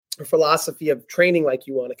philosophy of training like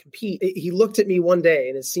you want to compete. He looked at me one day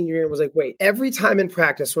in his senior year and was like, wait, every time in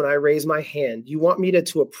practice when I raise my hand, you want me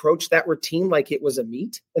to approach that routine like it was a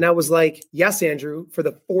meet? And I was like, yes, Andrew, for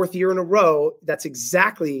the 4th year in a row, that's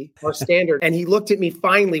exactly our standard. And he looked at me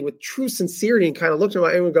finally with true sincerity and kind of looked at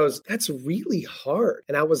me and goes, that's really hard.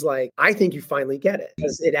 And I was like, I think you finally get it,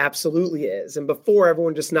 because it absolutely is. And before,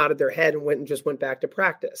 everyone just nodded their head and went back to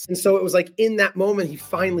practice. And so it was like in that moment, he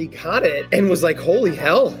finally got it and was like, holy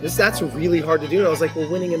hell, that's really hard to do. And I was like,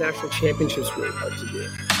 well, winning a national championship is really hard to do.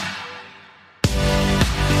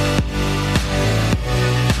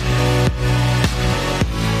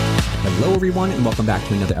 Hello, everyone, and welcome back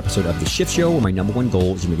to another episode of The Shift Show, where my number one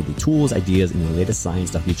goal is to give you tools, ideas, and the latest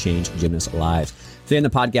science to help you change gymnasts' lives. Today in the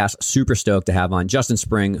podcast, super stoked to have on Justin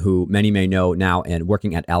Spring, who many may know now and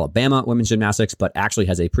working at Alabama Women's Gymnastics, but actually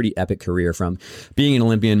has a pretty epic career from being an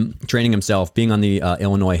Olympian, training himself, being on the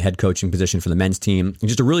Illinois head coaching position for the men's team, and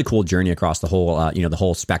just a really cool journey across the whole, the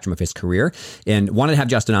whole spectrum of his career. And wanted to have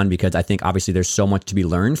Justin on because I think obviously there's so much to be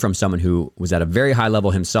learned from someone who was at a very high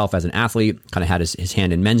level himself as an athlete, kind of had his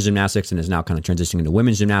hand in men's gymnastics and is now kind of transitioning into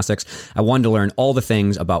women's gymnastics. I wanted to learn all the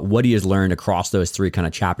things about what he has learned across those 3 kind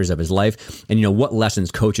of chapters of his life, and what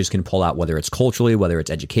lessons coaches can pull out, whether it's culturally, whether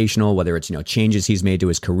it's educational, whether it's changes he's made to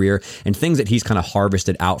his career, and things that he's kind of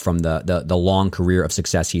harvested out from the long career of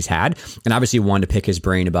success he's had. And obviously wanted to pick his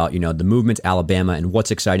brain about the movement to Alabama and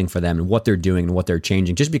what's exciting for them and what they're doing and what they're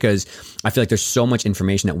changing, just because I feel like there's so much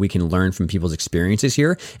information that we can learn from people's experiences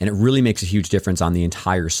here, and it really makes a huge difference on the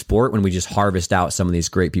entire sport when we just harvest out some of these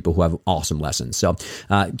great people who have awesome lessons. So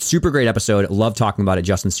super great episode. Love talking about it.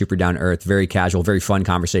 Justin's super down to earth, very casual, very fun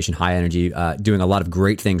conversation, high energy, doing a lot of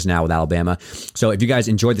great things now with Alabama. So if you guys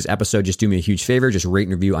enjoyed this episode, just do me a huge favor, just rate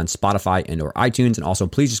and review on Spotify and or iTunes. And also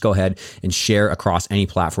please just go ahead and share across any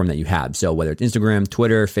platform that you have. So whether it's Instagram,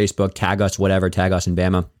 Twitter, Facebook, tag us, whatever, tag us in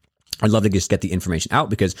Bama. I'd love to just get the information out,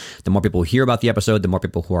 because the more people hear about the episode, the more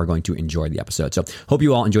people who are going to enjoy the episode. So hope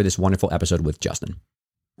you all enjoy this wonderful episode with Justin.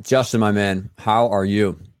 Justin, my man, how are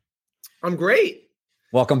you? I'm great.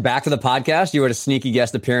 Welcome back to the podcast. You had a sneaky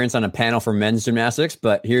guest appearance on a panel for men's gymnastics,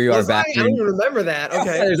 but here you are back. I don't even remember that. Okay.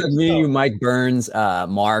 There's me, you, Mike Burns,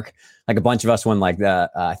 Mark, like a bunch of us when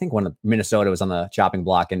I think one of Minnesota was on the chopping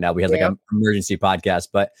block, and we had like an emergency podcast,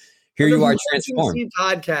 but here you are transformed.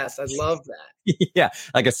 Podcast. I love that. Yeah.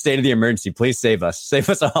 Like a state of the emergency. Please save us. Save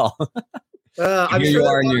us all. I'm sure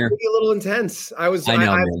that would be a little intense. I was sure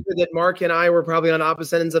that Mark and I were probably on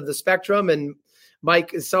opposite ends of the spectrum, and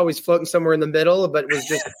Mike is always floating somewhere in the middle, but was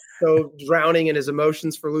just so drowning in his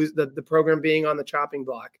emotions for the program being on the chopping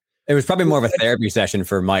block. It was probably more of a therapy session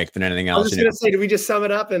for Mike than anything else. I was just going to say, did we just sum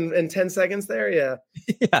it up in 10 seconds there? Yeah.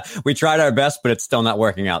 Yeah. We tried our best, but it's still not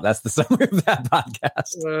working out. That's the summary of that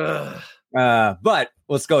podcast. But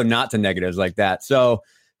let's go not to negatives like that. So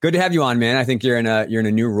good to have you on, man. I think you're in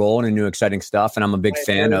a new role and a new exciting stuff. And I'm a big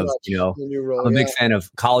fan of, big fan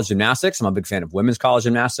of college gymnastics. I'm a big fan of women's college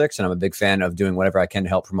gymnastics, and I'm a big fan of doing whatever I can to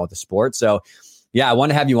help promote the sport. So yeah, I want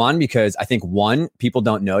to have you on because I think people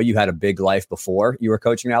don't know you had a big life before you were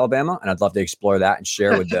coaching in Alabama. And I'd love to explore that and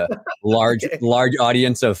share with the large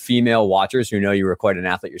audience of female watchers who know you were quite an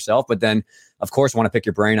athlete yourself. But then of course, want to pick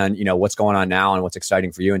your brain on, what's going on now and what's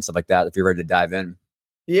exciting for you and stuff like that, if you're ready to dive in.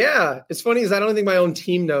 Yeah. It's funny is I don't think my own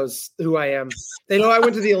team knows who I am. They know I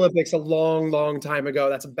went to the Olympics a long, long time ago.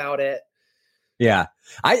 That's about it. Yeah.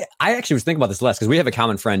 I actually was thinking about this less because we have a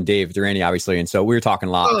common friend, Dave Durante, obviously. And so we were talking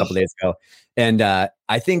a lot a couple days ago. And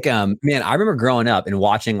I think, man, I remember growing up and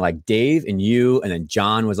watching like Dave and you, and then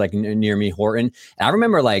John was like near me, Horton. And I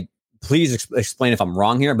remember like, please explain if I'm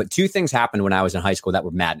wrong here, but 2 things happened when I was in high school that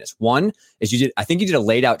were madness. One is I think you did a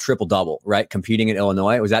laid out triple double, right? Competing in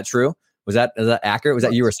Illinois. Was that true? Is that accurate? Was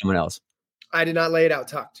that you or someone else? I did not lay it out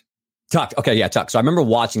tucked. Tucked. Okay. Yeah. Tucked. So I remember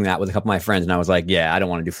watching that with a couple of my friends and I was like, yeah, I don't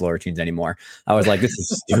want to do floor routines anymore. I was like, this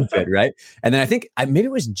is stupid. Right. And then I think maybe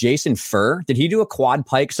it was Jason Furr. Did he do a quad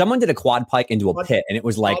pike? Someone did a quad pike into a pit and it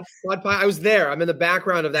was like, quad pike. I was there. I'm in the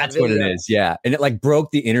background of that. That's video. What it is. Yeah. And it like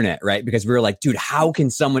broke the internet. Right. Because we were like, dude, how can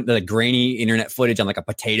someone like grainy internet footage on like a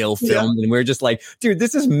potato film? Yeah. And we were just like, dude,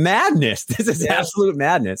 this is madness. This is absolute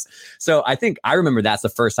madness. So I think I remember that's the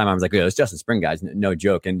first time I was like, oh, it's Justin Spring, guys. No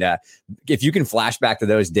joke. And if you can flash back to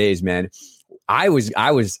those days, man, I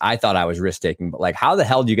thought I was risk taking, but like, how the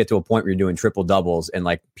hell do you get to a point where you're doing triple doubles and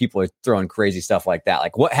like people are throwing crazy stuff like that?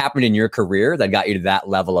 Like, what happened in your career that got you to that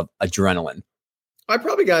level of adrenaline? I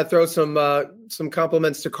probably got to throw some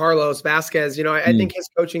compliments to Carlos Vasquez. I think his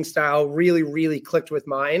coaching style really, really clicked with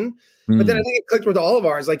mine. But then I think it clicked with all of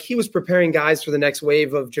ours. Like he was preparing guys for the next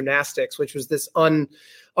wave of gymnastics, which was this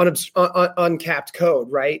uncapped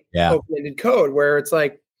code, right? Yeah. Open-ended code where it's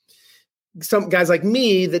like, some guys like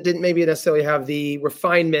me that didn't maybe necessarily have the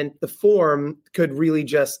refinement, the form could really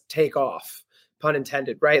just take off, pun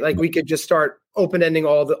intended, right? Like we could just start open-ending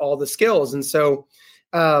all the skills. And so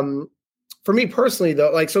for me personally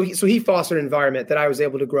though, like, so he fostered an environment that I was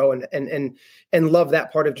able to grow and love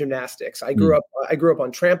that part of gymnastics. I grew up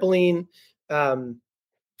on trampoline.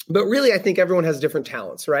 But really, I think everyone has different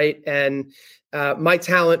talents, right? And my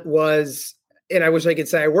talent was, and I wish I could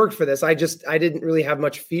say I worked for this. I didn't really have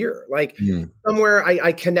much fear. Like somewhere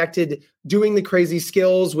I connected doing the crazy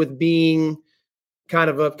skills with being kind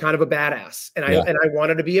of a badass. And I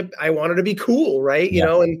wanted to be cool, right? You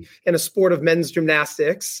know, and in a sport of men's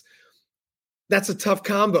gymnastics, that's a tough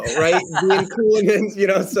combo, right? Being cool and, you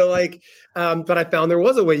know, so like, but I found there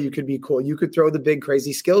was a way you could be cool. You could throw the big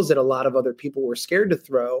crazy skills that a lot of other people were scared to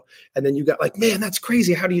throw. And then you got like, man, that's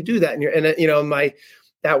crazy. How do you do that? And you know,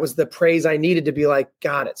 that was the praise I needed to be like,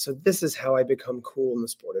 got it. So this is how I become cool in the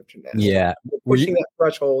sport of gymnastics. Yeah. Pushing that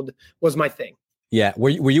threshold was my thing. Yeah. Were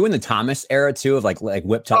you in the Thomas era too of like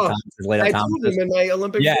whip tuck Thomas, laid out Thomas? In my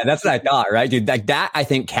Olympic. Yeah, that's what I thought, right, dude? Like that, I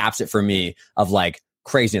think caps it for me of like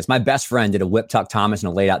craziness. My best friend did a whip tuck Thomas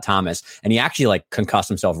and a laid out Thomas, and he actually like concussed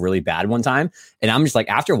himself really bad one time. And I'm just like,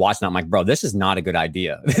 after watching that, I'm like, bro, this is not a good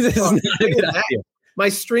idea. This is not a good idea. My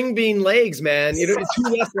string bean legs, man. You know,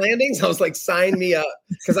 2 left landings. I was like, sign me up.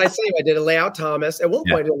 Because I did a layout Thomas. At one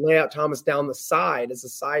point, I did a layout Thomas down the side as a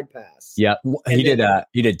side pass. Yeah. He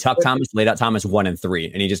did tuck Thomas, laid out Thomas 1 and 3.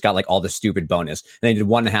 And he just got like all the stupid bonus. And then he did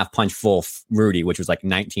 1.5 punch full Rudy, which was like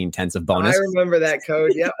 19/10 of bonus. I remember that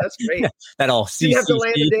code. Yeah, that's great. That all CCC. You have to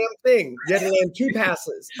land the damn thing. You had to land 2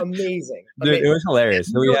 passes. Amazing. Dude, it was hilarious.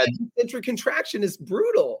 So we had centric contraction is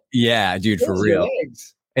brutal. Yeah, dude, for real.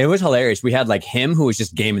 It was hilarious. We had like him who was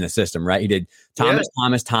just gaming the system, right? He did Thomas,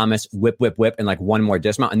 whip, and like one more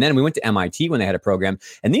dismount. And then we went to MIT when they had a program.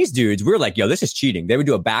 And these dudes, we were like, yo, this is cheating. They would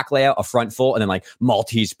do a back layout, a front full, and then like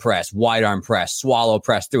Maltese press, wide arm press, swallow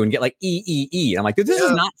press through and get like E. I'm like, dude, this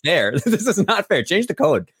is not fair. This is not fair. Change the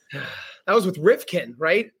code. That was with Rifkin,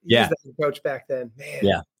 right? He was the coach back then. Man.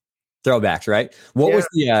 Yeah. Throwbacks, right?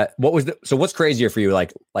 So what's crazier for you?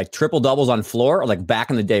 Like triple doubles on floor, or like back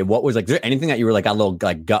in the day, what was like, is there anything that you were like a little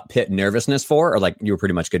like gut pit nervousness for, or like you were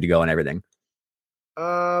pretty much good to go on everything?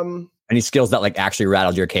 Any skills that like actually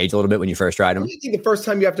rattled your cage a little bit when you first tried them? I think the first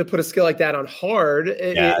time you have to put a skill like that on hard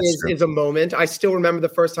is a moment. I still remember the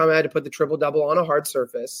first time I had to put the triple double on a hard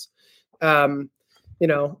surface. You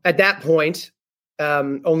know, at that point,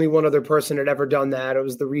 only one other person had ever done that. It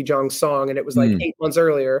was the Rijong Song, and it was like 8 months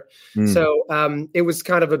earlier. So it was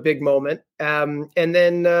kind of a big moment. And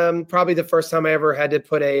then probably the first time I ever had to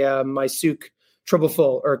put a my Suk triple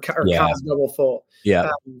full or Kaz double full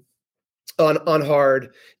on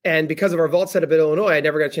hard. And because of our vault setup at Illinois, I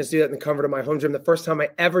never got a chance to do that in the comfort of my home gym. The first time I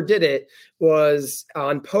ever did it was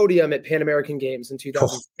on podium at Pan American Games in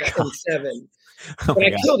 2007.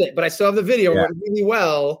 I killed it, but I still have the video. Went really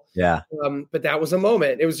well. Yeah. But that was a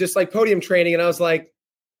moment. It was just like podium training. And I was like,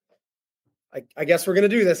 I guess we're going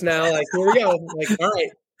to do this now. Like, here we go. Like, all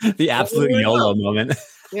right. The absolute YOLO moment.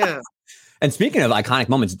 Yeah. And speaking of iconic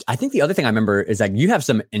moments, I think the other thing I remember is like you have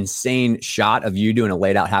some insane shot of you doing a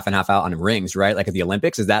laid out half and half out on rings, right? Like at the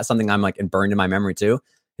Olympics. Is that something I'm like burned in my memory too?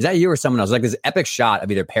 Is that you or someone else? Like this epic shot of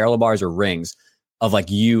either parallel bars or rings of like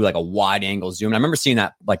you, like a wide angle zoom. And I remember seeing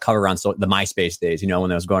that like cover around the MySpace days, you know, when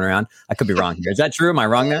that was going around. I could be wrong here. Is that true? Am I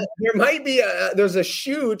wrong there? There might be there's a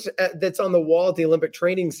shoot that's on the wall at the Olympic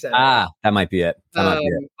Training Center. That might be it.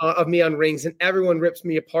 Of me on rings, and everyone rips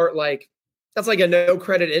me apart like that's like a no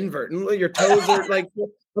credit invert. And your toes are like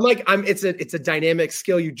it's a dynamic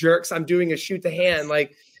skill, you jerks. I'm doing a shoot the hand.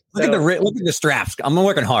 Like look at the straps. I'm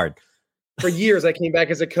working hard. For years I came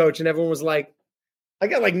back as a coach and everyone was like, I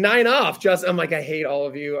got like 9 off. I'm like, I hate all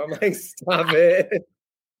of you. I'm like, stop it.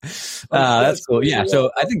 That's cool. Yeah. So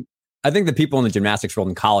I think the people in the gymnastics world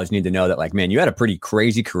in college need to know that, like, man, you had a pretty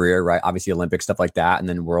crazy career, right? Obviously Olympic stuff like that, and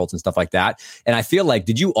then worlds and stuff like that. And I feel like,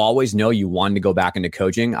 did you always know you wanted to go back into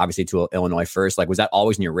coaching? Obviously to Illinois first. Like, was that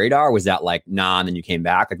always in your radar? Or was that like, nah, and then you came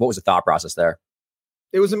back? Like, what was the thought process there?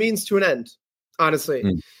 It was a means to an end, honestly.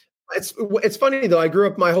 It's funny though. I grew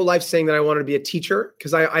up my whole life saying that I wanted to be a teacher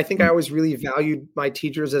because I think I always really valued my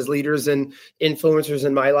teachers as leaders and influencers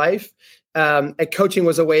in my life. And coaching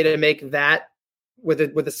was a way to make that with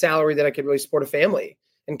a salary that I could really support a family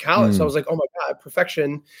in college. So I was like, oh my God,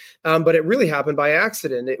 perfection. But it really happened by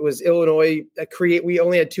accident. It was Illinois. We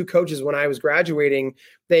only had 2 coaches when I was graduating.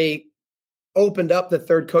 They opened up the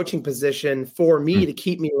third coaching position for me to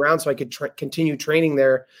keep me around so I could continue training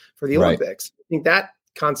there for the Olympics. I think that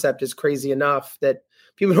concept is crazy enough that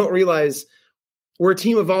people don't realize We're a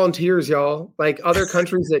team of volunteers, y'all. Like other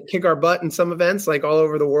countries that kick our butt in some events, like all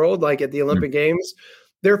over the world, like at the Olympic Games,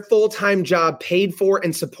 their full-time job paid for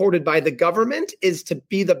and supported by the government is to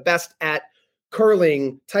be the best at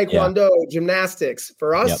curling, taekwondo, gymnastics.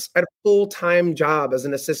 For us, I had a full-time job as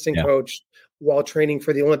an assistant coach while training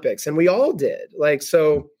for the Olympics. And we all did. Like,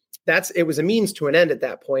 so it was a means to an end at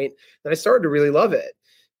that point. And I started to really love it.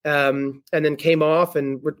 And then came off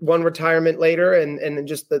and won retirement later, and then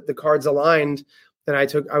just the cards aligned. And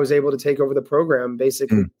I was able to take over the program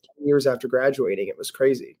basically 10 years after graduating. It was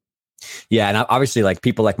crazy. Yeah. And obviously like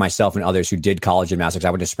people like myself and others who did college gymnastics, I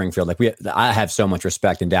went to Springfield. Like I have so much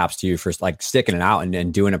respect and daps to you for like sticking it out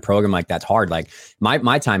and doing a program like that's hard. Like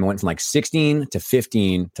my time went from like 16 to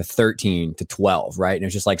 15 to 13 to 12. Right. And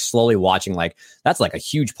it's just like slowly watching, like, that's like a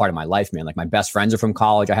huge part of my life, man. Like my best friends are from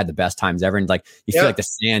college. I had the best times ever. And like, you feel like the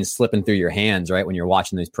sand slipping through your hands, right, when you're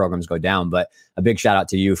watching these programs go down. But a big shout out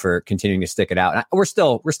to you for continuing to stick it out. And we're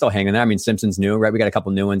still hanging there. I mean, Simpson's new, right? We got a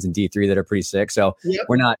couple new ones in D3 that are pretty sick. So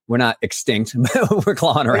we're not extinct, but we're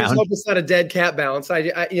clawing around. I hope it's not a dead cat bounce.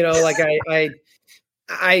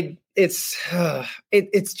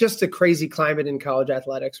 It's just a crazy climate in college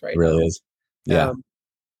athletics right now. It really is.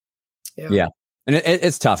 Yeah. And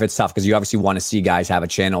it's tough. It's tough because you obviously want to see guys have a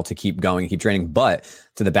channel to keep going and keep training. But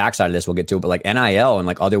to the backside of this, we'll get to it. But like NIL and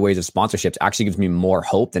like other ways of sponsorships actually gives me more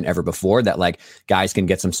hope than ever before that like guys can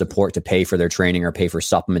get some support to pay for their training or pay for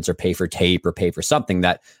supplements or pay for tape or pay for something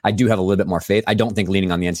that I do have a little bit more faith. I don't think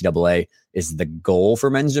leaning on the NCAA is the goal for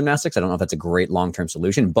men's gymnastics. I don't know if that's a great long-term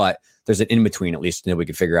solution, but there's an in-between at least that we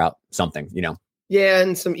could figure out something, you know? Yeah,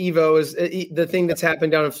 and some Evo is the thing that's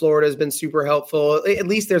happened down in Florida has been super helpful. At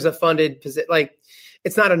least there's a funded position. Like,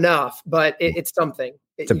 it's not enough, but it's something.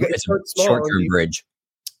 It's a short-term bridge.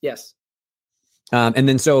 Yes. And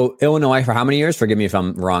then so Illinois for how many years? Forgive me if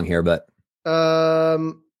I'm wrong here, but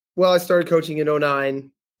well, I started coaching in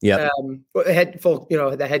 2009. Yeah.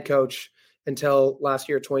 The head coach until last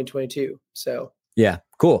year, 2022. So. Yeah,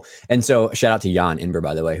 cool. And so shout out to Jan Inber,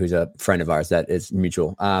 by the way, who's a friend of ours that is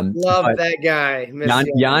mutual. Love that guy.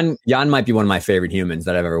 Jan might be one of my favorite humans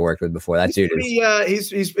that I've ever worked with before. That dude is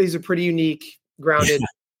he's a pretty unique, grounded,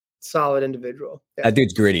 solid individual. Yeah. That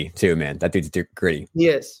dude's gritty too, man. That dude's gritty. He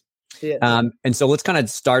is. And so let's kind of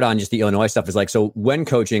start on just the Illinois stuff. Is like, so when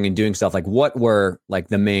coaching and doing stuff, like what were like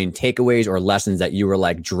the main takeaways or lessons that you were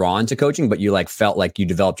like drawn to coaching, but you like felt like you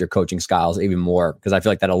developed your coaching styles even more? Because I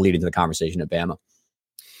feel like that'll lead into the conversation at Bama.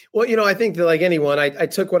 Well, I think that like anyone, I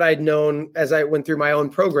took what I'd known as I went through my own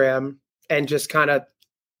program and just kind of,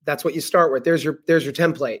 that's what you start with. There's your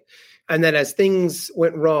template. And then as things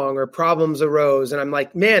went wrong or problems arose, and I'm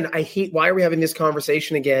like, man, why are we having this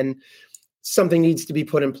conversation again? Something needs to be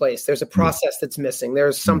put in place. There's a process that's missing.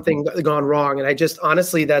 There's something gone wrong. And I just,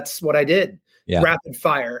 honestly, that's what I did. Yeah. Rapid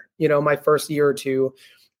fire, my first year or two.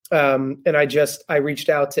 And I reached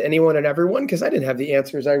out to anyone and everyone because I didn't have the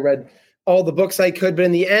answers. I read all the books I could, but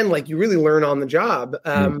in the end, like you really learn on the job.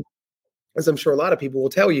 As I'm sure a lot of people will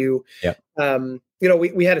tell you,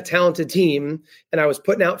 we had a talented team and I was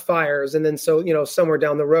putting out fires. And then, so, somewhere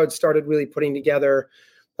down the road started really putting together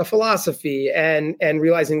a philosophy and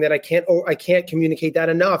realizing that I can't communicate that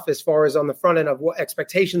enough as far as on the front end of what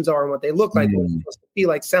expectations are and what they look like, what it's supposed to be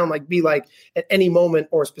like, sound like, be like at any moment,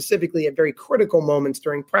 or specifically at very critical moments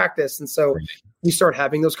during practice. And so we start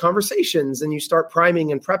having those conversations and you start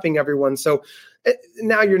priming and prepping everyone. So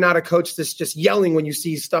now you're not a coach that's just yelling when you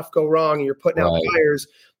see stuff go wrong and you're putting out fires.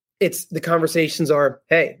 It's the conversations are,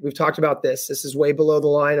 hey, we've talked about this. This is way below the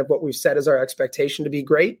line of what we've set as our expectation to be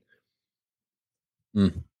great.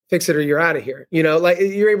 Fix it or you're out of here. Like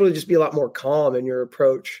you're able to just be a lot more calm in your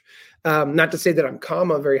approach. Not to say that I'm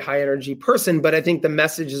calm, I'm a very high energy person, but I think the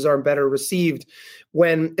messages are better received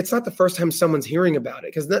when it's not the first time someone's hearing about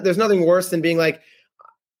it. Because there's nothing worse than being like,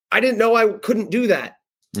 I didn't know I couldn't do that.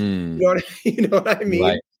 You know what I mean?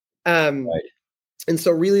 Right. And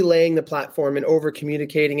so really laying the platform and over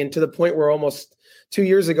communicating, and to the point where almost 2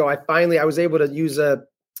 years ago, I was able to use an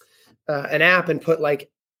app and put like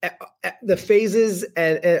the phases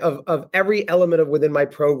of every element of within my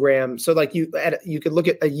program. So like you could look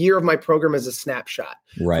at a year of my program as a snapshot,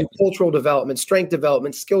 right? Cultural development, strength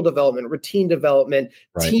development, skill development, routine development,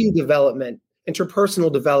 team development,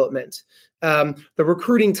 interpersonal development, the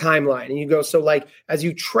recruiting timeline. And you go, so like, as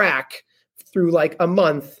you track through like a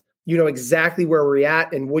month, you know exactly where we're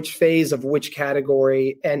at and which phase of which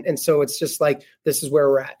category. And so it's just like, this is where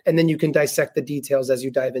we're at. And then you can dissect the details as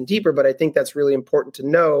you dive in deeper. But I think that's really important to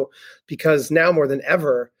know, because now more than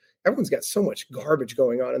ever, everyone's got so much garbage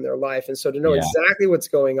going on in their life. And so to know exactly what's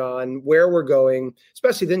going on, where we're going,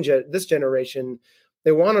 especially this generation,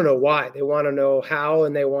 they want to know why, they want to know how,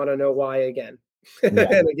 and they want to know why again. Yeah.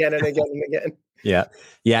 and again and again and again. Yeah.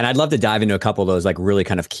 Yeah. And I'd love to dive into a couple of those like really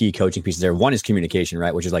kind of key coaching pieces there. One is communication,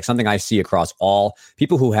 right? Which is like something I see across all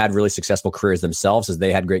people who had really successful careers themselves, as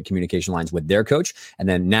they had great communication lines with their coach. And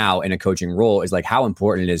then now in a coaching role is like how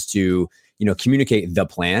important it is to, communicate the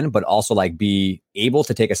plan, but also like be able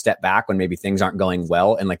to take a step back when maybe things aren't going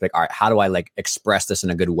well. And like, all right, how do I like express this in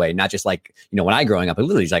a good way? Not just like, when I growing up, I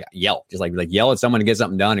literally just like yell, yell at someone to get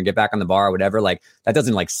something done and get back on the bar or whatever. Like that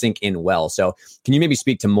doesn't like sink in well. So can you maybe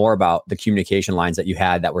speak to more about the communication lines that you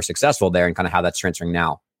had that were successful there and kind of how that's transferring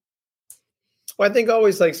now? Well, I think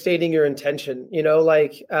always like stating your intention,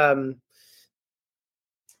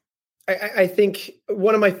 I think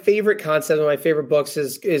one of my favorite concepts, one of my favorite books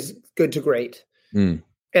is Good to Great. And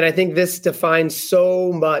I think this defines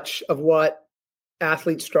so much of what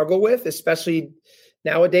athletes struggle with, especially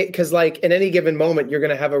nowadays, because like in any given moment, you're going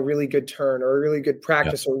to have a really good turn or a really good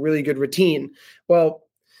practice or a really good routine. Well,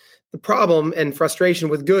 the problem and frustration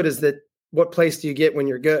with good is that what place do you get when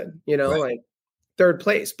you're good? Like third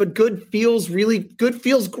place, but good feels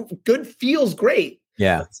great.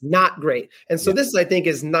 Yeah. It's not great. And so this, I think,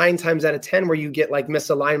 is 9 times out of 10 where you get like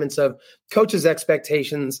misalignments of coaches'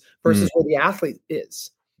 expectations versus where the athlete is.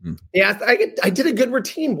 Yeah, I did a good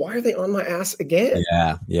routine. Why are they on my ass again?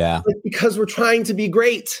 Yeah. Like, because we're trying to be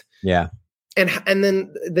great. Yeah. And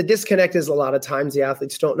then the disconnect is a lot of times the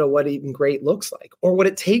athletes don't know what even great looks like or what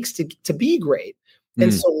it takes to be great.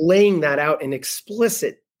 And so laying that out in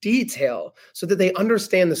explicit detail so that they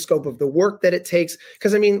understand the scope of the work that it takes.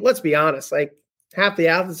 Because I mean, let's be honest, like half the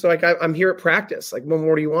athletes are like, I'm here at practice. Like, what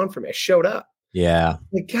more do you want from me? I showed up. Yeah.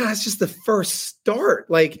 Like, God, it's just the first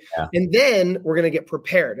start. Like, and then we're going to get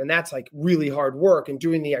prepared. And that's like really hard work and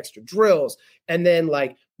doing the extra drills. And then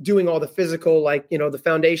like doing all the physical, like, the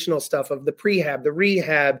foundational stuff of the prehab, the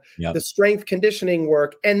rehab, the strength conditioning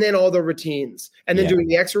work, and then all the routines. And then doing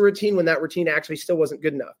the extra routine when that routine actually still wasn't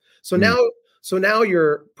good enough. So now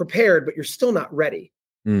you're prepared, but you're still not ready.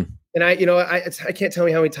 And I can't tell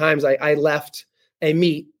you how many times I left a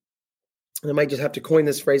meet, and I might just have to coin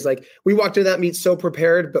this phrase, like we walked into that meet so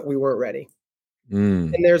prepared, but we weren't ready.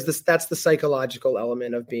 And that's the psychological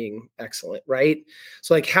element of being excellent, right?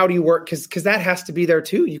 So like, how do you work? Because that has to be there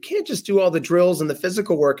too. You can't just do all the drills and the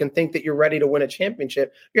physical work and think that you're ready to win a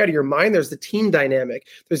championship. You're out of your mind. There's the team dynamic.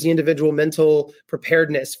 There's the individual mental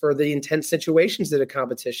preparedness for the intense situations that a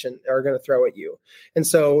competition are going to throw at you. And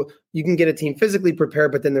so you can get a team physically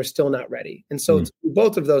prepared, but then they're still not ready. And so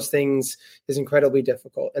both of those things is incredibly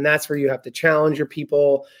difficult. And that's where you have to challenge your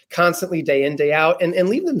people constantly, day in, day out, and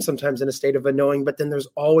leave them sometimes in a state of unknowing, but then there's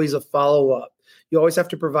always a follow-up. You always have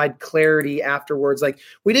to provide clarity afterwards. Like,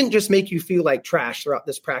 we didn't just make you feel like trash throughout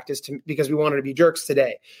this practice because we wanted to be jerks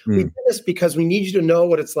today. We did this because we need you to know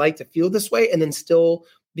what it's like to feel this way and then still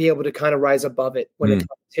be able to kind of rise above it when a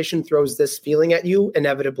competition throws this feeling at you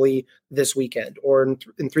inevitably this weekend or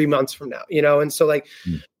in 3 months from now, And so like,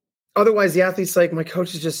 otherwise the athlete's like, my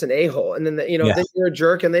coach is just an a-hole. And then, then you're a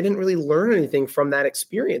jerk and they didn't really learn anything from that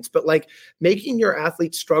experience. But like, making your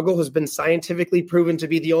athlete struggle has been scientifically proven to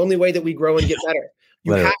be the only way that we grow and get better.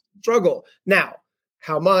 You have to struggle. Now,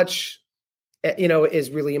 how much,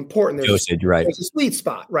 is really important. There's a sweet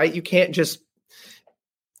spot, right? You can't just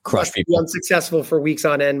crush people. Be unsuccessful for weeks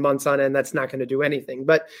on end, months on end. That's not going to do anything,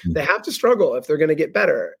 but they have to struggle if they're going to get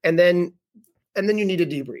better. And then you need a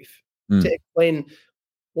debrief to explain,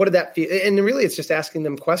 what did that feel? And really it's just asking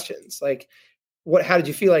them questions like, how did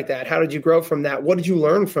you feel like that? How did you grow from that? What did you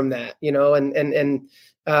learn from that? And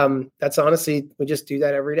that's honestly, we just do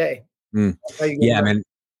that every day. Yeah, man.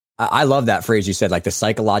 I love that phrase you said, like the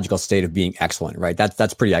psychological state of being excellent, right?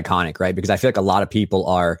 That's pretty iconic, right? Because I feel like a lot of people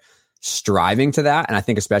are striving to that. And I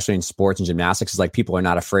think especially in sports and gymnastics is like, people are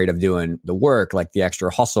not afraid of doing the work, like the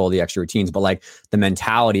extra hustle, the extra routines, but like the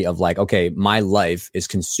mentality of like, okay, my life is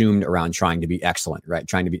consumed around trying to be excellent, right?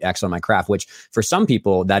 Trying to be excellent in my craft, which for some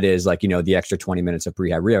people that is like, the extra 20 minutes of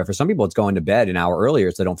prehab rehab. For some people, it's going to bed an hour earlier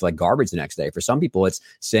so they don't feel like garbage the next day. For some people, it's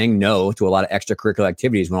saying no to a lot of extracurricular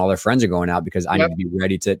activities when all their friends are going out because I need to be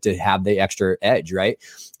ready to have the extra edge, right?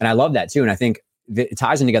 And I love that too. And I think it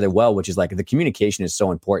ties in together well, which is like the communication is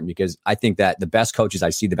so important because I think that the best coaches I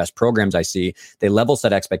see, the best programs I see, they level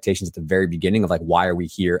set expectations at the very beginning of like, why are we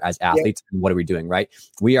here as athletes and what are we doing, right?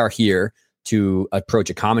 We are here to approach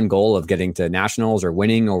a common goal of getting to nationals or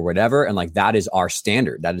winning or whatever. And like, that is our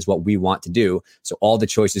standard. That is what we want to do. So all the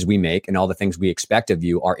choices we make and all the things we expect of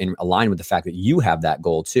you are in line with the fact that you have that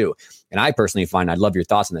goal too. And I personally find, I'd love your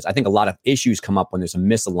thoughts on this. I think a lot of issues come up when there's a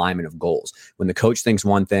misalignment of goals. When the coach thinks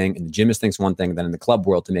one thing and the gymnast thinks one thing, then in the club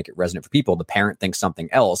world, to make it resonant for people, the parent thinks something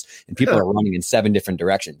else and people are running in 7 different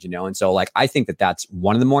directions, And so like, I think that that's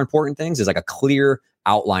one of the more important things is like a clear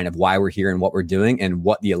outline of why we're here and what we're doing and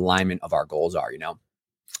what the alignment of our goals are,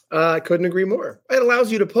 I couldn't agree more. It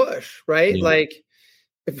allows you to push, right? Yeah. Like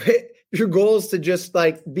if your goal is to just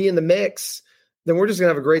like be in the mix, then we're just gonna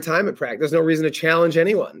have a great time at practice. There's no reason to challenge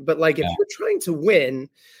anyone. But like if you're trying to win,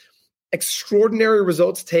 extraordinary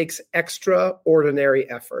results takes extraordinary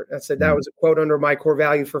effort. That was a quote under my core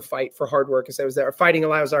value for fight, for hard work. As I was there, fighting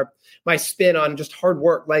allows my spin on just hard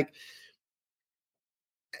work. Like,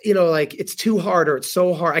 like it's too hard or it's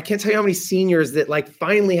so hard. I can't tell you how many seniors that like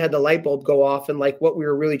finally had the light bulb go off and like what we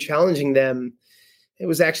were really challenging them. It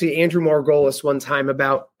was actually Andrew Margolis one time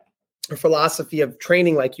about a philosophy of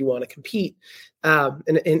training like you want to compete. And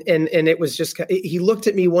it was just, he looked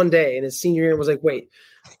at me one day in his senior year and was like, wait,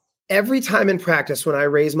 every time in practice when I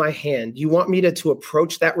raise my hand, you want me to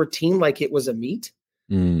approach that routine like it was a meet?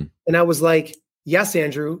 And I was like, yes,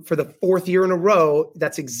 Andrew, for the fourth year in a row,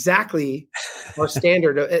 that's exactly our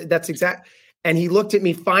standard. That's exact. And he looked at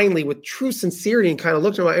me finally with true sincerity and kind of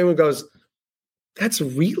looked at me and goes, that's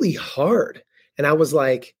really hard. And I was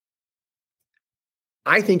like,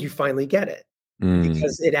 I think you finally get it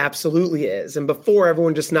because it absolutely is. And before,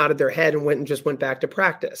 everyone just nodded their head and went back to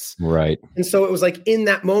practice. Right. And so it was like in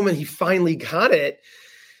that moment, he finally got it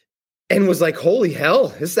and was like, holy hell,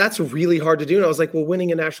 that's really hard to do. And I was like, well,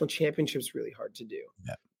 winning a national championship is really hard to do.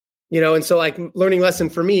 Yeah. And so like learning lesson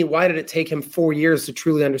for me, why did it take him 4 years to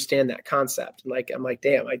truly understand that concept? And like, I'm like,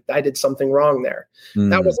 damn, I did something wrong there.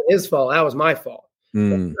 That wasn't his fault. That was my fault.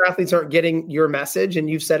 If your athletes aren't getting your message and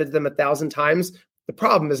you've said it to them 1,000 times, the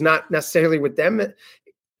problem is not necessarily with them.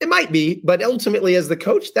 It might be, but ultimately as the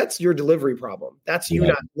coach, that's your delivery problem. That's you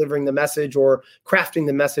not delivering the message or crafting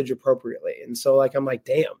the message appropriately. And so like, I'm like,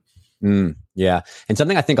 damn. Yeah. And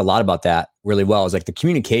something I think a lot about that really well is like the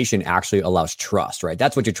communication actually allows trust, right?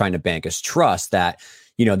 That's what you're trying to bank is trust that,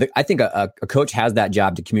 I think a coach has that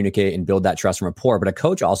job to communicate and build that trust and rapport, but a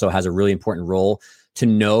coach also has a really important role to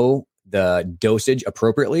know the dosage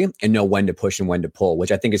appropriately and know when to push and when to pull,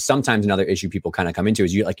 which I think is sometimes another issue people kind of come into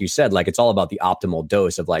is like you said, like it's all about the optimal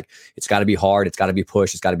dose of like, it's got to be hard, it's got to be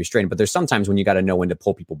pushed, it's got to be straight. But there's sometimes when you got to know when to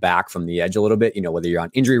pull people back from the edge a little bit, whether you're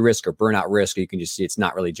on injury risk or burnout risk, you can just see it's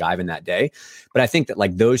not really jiving that day. But I think that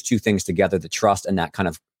like those two things together, the trust and that kind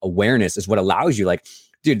of awareness is what allows you like,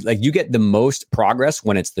 dude, like you get the most progress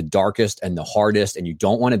when it's the darkest and the hardest and you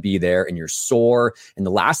don't want to be there and you're sore. And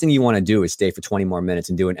the last thing you want to do is stay for 20 more minutes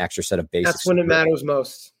and do an extra set of basics. That's when it matters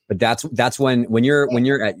most. But that's when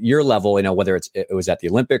you're at your level, whether it was at the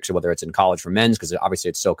Olympics or whether it's in college for men's, because obviously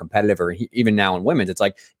it's so competitive, or even now in women's, it's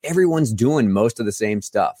like everyone's doing most of the same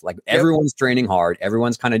stuff. Like everyone's training hard,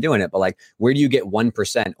 everyone's kind of doing it. But like, where do you get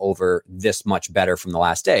 1% over this much better from the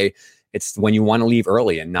last day? It's when you want to leave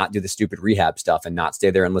early and not do the stupid rehab stuff and not stay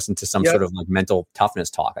there and listen to some sort of like mental toughness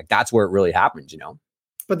talk. Like that's where it really happens,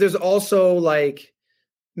 But there's also like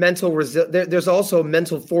there's also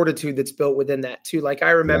mental fortitude that's built within that too. Like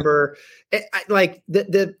I remember like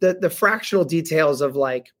the fractional details of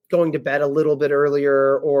like going to bed a little bit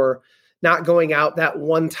earlier or not going out that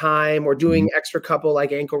one time or doing extra couple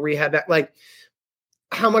like ankle rehab, like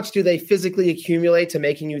how much do they physically accumulate to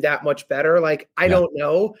making you that much better? Like, I don't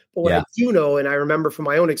know, but what I do know, and I remember from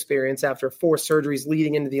my own experience after 4 surgeries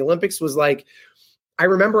leading into the Olympics was like, I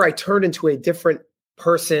remember I turned into a different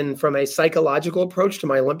person from a psychological approach to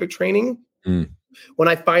my Olympic training. When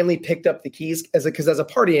I finally picked up the keys because as a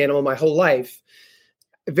party animal, my whole life,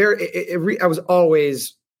 I was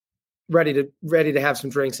always ready to have some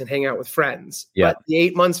drinks and hang out with friends. But the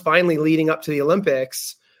 8 months finally leading up to the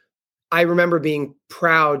Olympics, I remember being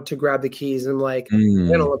proud to grab the keys and like,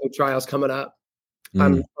 Olympic trials coming up.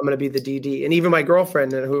 I'm going to be the DD. And even my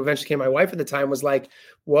girlfriend, who eventually became my wife at the time, was like,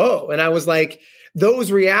 whoa. And I was like,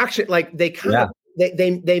 those reactions, like they kind of,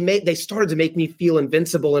 they started to make me feel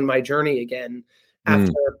invincible in my journey again.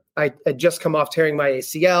 After I had just come off tearing my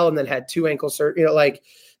ACL and then had 2 ankle surgery,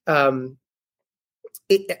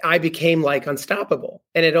 I became like unstoppable.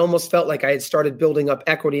 And it almost felt like I had started building up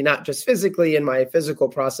equity, not just physically in my physical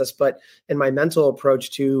process, but in my mental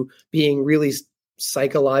approach to being really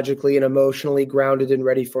psychologically and emotionally grounded and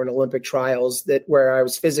ready for an Olympic trials where I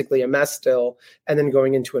was physically a mess still, and then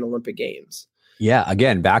going into an Olympic Games. Yeah.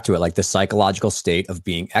 Again, back to it, like the psychological state of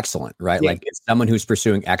being excellent, right? Yeah. Like it's someone who's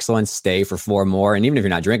pursuing excellence, stay for 4 more. And even if you're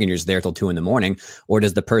not drinking, you're just there till 2 a.m. Or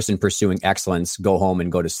does the person pursuing excellence go home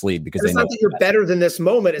and go to sleep because they know that you're better than this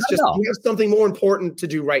moment? It's just, you have something more important to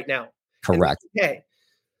do right now. Correct. Okay.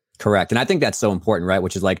 Correct. And I think that's so important, right?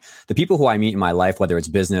 Which is like the people who I meet in my life, whether it's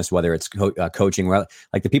business, whether it's coaching,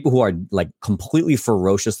 like the people who are like completely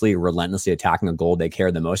ferociously, relentlessly attacking a goal they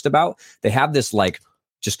care the most about, they have this like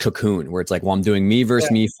just cocoon where it's like, well, I'm doing me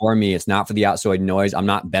versus me for me. It's not for the outside noise. I'm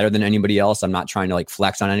not better than anybody else. I'm not trying to like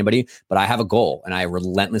flex on anybody, but I have a goal and I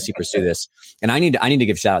relentlessly pursue this. And I need to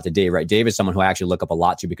give shout out to Dave, right? Dave is someone who I actually look up a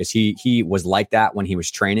lot to because he was like that when he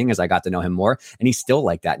was training as I got to know him more. And he's still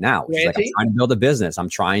like that now. He's like, I'm trying to build a business. I'm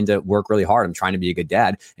trying to work really hard. I'm trying to be a good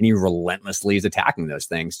dad. And he relentlessly is attacking those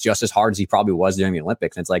things just as hard as he probably was during the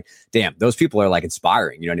Olympics. And it's like, damn, those people are like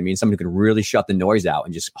inspiring. You know what I mean? Someone who can really shut the noise out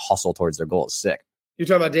and just hustle towards their goal is sick. You're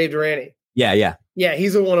talking about Dave Durante. Yeah.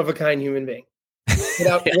 He's a one of a kind human being,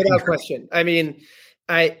 without question. I mean,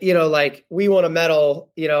 we won a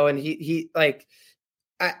medal, and he's one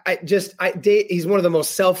of the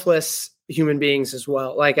most selfless human beings as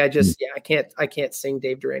well. Like I can't sing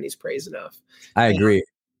Dave Durante's praise enough. I agree.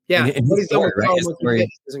 And his story, right? His story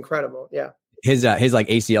is incredible. Yeah. His like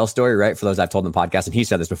ACL story, right? For those I've told in the podcast, and he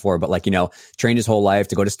said this before, but like, trained his whole life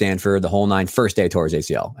to go to Stanford, the whole nine, first day tore his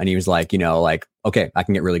ACL. And he was like, okay, I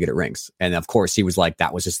can get really good at rings. And of course he was like,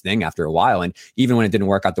 that was his thing after a while. And even when it didn't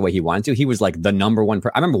work out the way he wanted to, he was like the number one.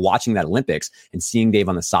 I remember watching that Olympics and seeing Dave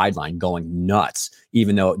on the sideline going nuts,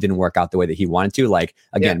 even though it didn't work out the way that he wanted to. Like,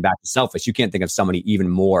 again, back to selfish. You can't think of somebody even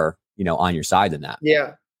more, on your side than that.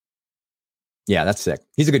 Yeah. Yeah. That's sick.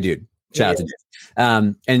 He's a good dude. Shout out to Dave.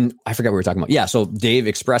 And I forget what we were talking about. Yeah. So Dave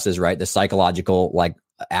expresses, right, the psychological like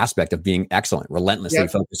aspect of being excellent, relentlessly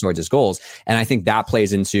focused towards his goals. And I think that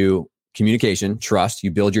plays into communication, trust.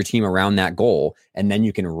 You build your team around that goal, and then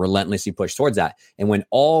you can relentlessly push towards that. And when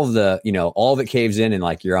all of it caves in, and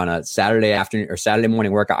like you're on a Saturday afternoon or Saturday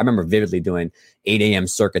morning workout, I remember vividly doing 8 a.m.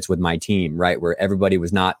 circuits with my team, right? Where everybody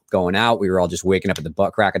was not going out. We were all just waking up at the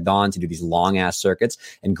butt crack of dawn to do these long ass circuits.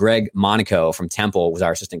 And Greg Monaco from Temple was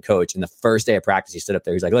our assistant coach. And the first day of practice, he stood up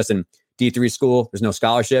there. He's like, listen, D3 school, there's no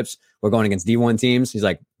scholarships. We're going against D1 teams. He's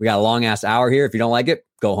like, we got a long ass hour here. If you don't like it,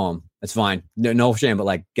 go home. That's fine. No shame, but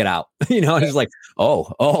like, get out. And it's like,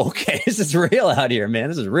 oh, okay. This is real out here, man.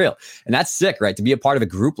 This is real. And that's sick, right? To be a part of a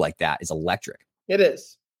group like that is electric. It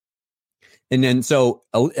is. And then, so,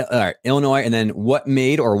 all right, Illinois, and then what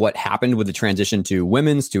made or what happened with the transition to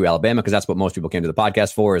women's to Alabama? Because that's what most people came to the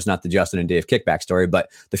podcast for, is not the Justin and Dave kickback story, but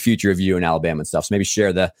the future of you in Alabama and stuff. So maybe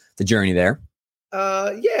share the journey there.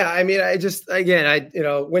 I mean, I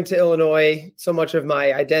went to Illinois. So much of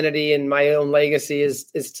my identity and my own legacy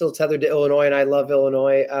is still tethered to Illinois, and I love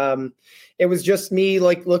Illinois. It was just me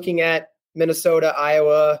like looking at Minnesota,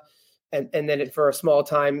 Iowa, and then for a small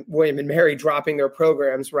time, William and Mary dropping their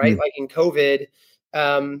programs, right? Like in COVID.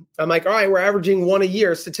 I'm like, all right, we're averaging one a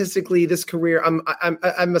year. Statistically, this career, I'm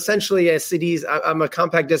essentially a CDs. I'm a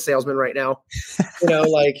compact disc salesman right now.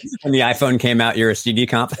 Like when the iPhone came out, you're a CD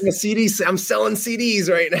comp. I'm selling CDs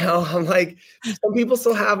right now. I'm like, some people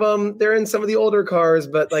still have them. They're in some of the older cars,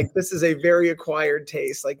 but like, this is a very acquired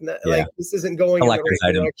taste. Like this isn't going in the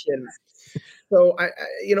right direction. So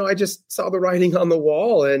I just saw the writing on the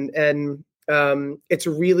wall, and it's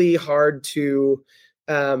really hard to,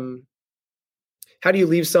 how do you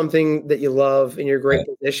leave something that you love in your great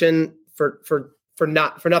position for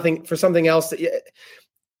nothing, for something else that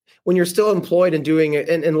when you're still employed and doing it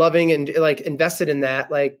and loving and like invested in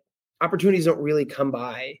that, like opportunities don't really come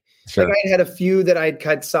by. Sure. Like I had a few that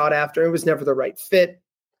I'd sought after. It was never the right fit.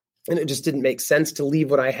 And it just didn't make sense to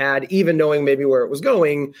leave what I had, even knowing maybe where it was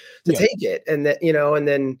going, to take it. And that, and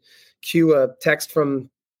then cue a text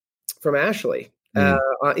from Ashley. And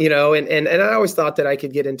I always thought that I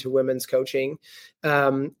could get into women's coaching.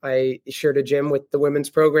 I shared a gym with the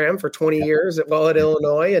women's program for 20 years at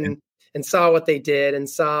Illinois, and saw what they did, and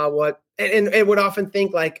saw what, and would often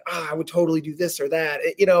think like, I would totally do this or that,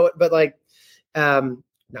 but like, not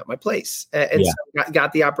my place. And so I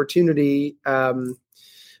got the opportunity,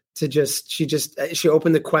 she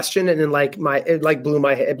opened the question, and then it blew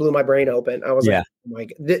my brain open. I was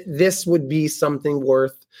like, this would be something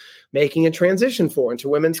worth making a transition into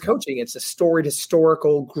women's coaching. It's a storied,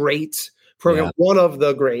 historical, great program, one of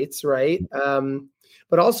the greats, right?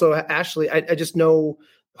 But also, Ashley, I just know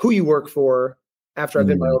who you work for after I've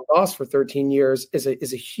been my own boss for 13 years is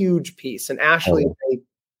a huge piece. And Ashley is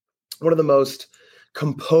one of the most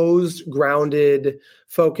composed, grounded,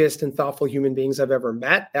 focused, and thoughtful human beings I've ever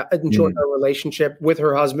met. I enjoyed our relationship with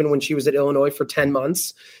her husband when she was at Illinois for 10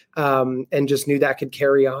 months, and just knew that could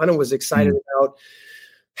carry on, and was excited about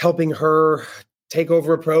helping her take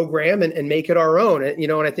over a program and make it our own.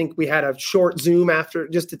 And I think we had a short Zoom after,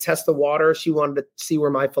 just to test the water. She wanted to see where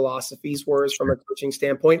my philosophies were from a coaching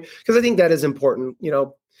standpoint, because I think that is important.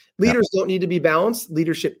 Leaders don't need to be balanced.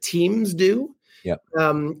 Leadership teams do. Yep.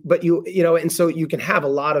 But and so you can have a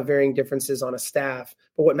lot of varying differences on a staff,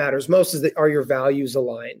 but what matters most is are your values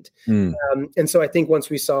aligned? And so I think once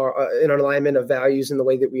we saw an alignment of values in the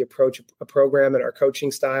way that we approach a program and our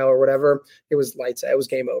coaching style or whatever, it was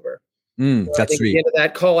game over. That's sweet. At the end of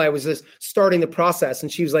that call, I was just starting the process,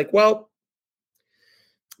 and she was like, well,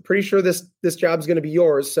 I'm pretty sure this job's going to be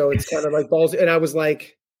yours. So it's kind of like balls. And I was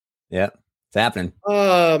like, yeah, it's happening.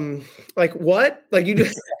 Like what? Like you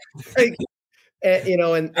just like,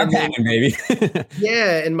 and happening, baby.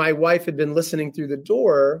 Yeah. And my wife had been listening through the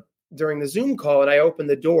door during the Zoom call, and I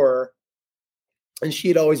opened the door, and she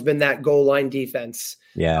had always been that goal line defense.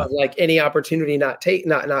 Yeah. Like any opportunity, not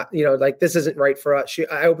like this isn't right for us.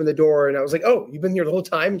 I opened the door and I was like, oh, you've been here the whole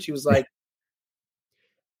time? And she was like,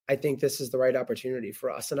 I think this is the right opportunity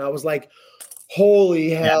for us. And I was like, holy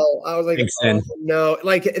hell. I was like, oh, no,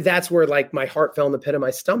 like that's where like my heart fell in the pit of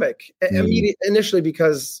my stomach initially,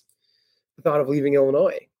 because the thought of leaving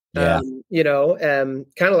Illinois, kind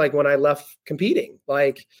of like when I left competing,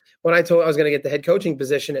 like when I told I was going to get the head coaching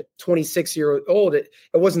position at 26 years old, it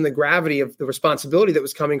wasn't the gravity of the responsibility that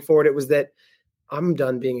was coming forward. It was that I'm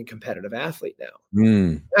done being a competitive athlete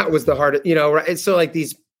now. That was the hardest, right? So like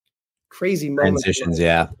these crazy moments. Transitions.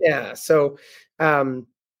 Yeah. So,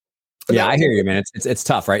 yeah, I hear you, man. It's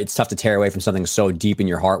tough, right? It's tough to tear away from something so deep in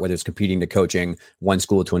your heart, whether it's competing to coaching one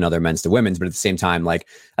school to another, men's to women's. But at the same time, like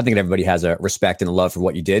I think everybody has a respect and a love for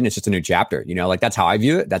what you did, and it's just a new chapter. Like that's how I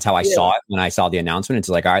view it. That's how I saw it when I saw the announcement. It's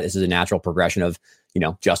like, all right, this is a natural progression of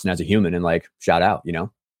Justin as a human, and like shout out,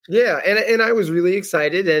 Yeah. And I was really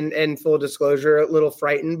excited and full disclosure, a little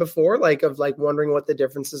frightened before, like wondering what the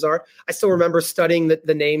differences are. I still remember studying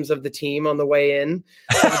the names of the team on the way in.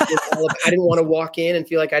 I didn't want to walk in and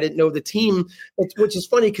feel like I didn't know the team, which is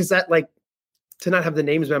funny because that like to not have the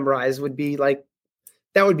names memorized would be like,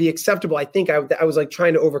 that would be acceptable. I think I was like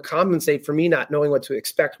trying to overcompensate for me not knowing what to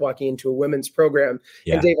expect walking into a women's program.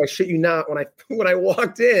 Yeah. And Dave, I shit you not, when I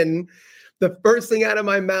walked in, the first thing out of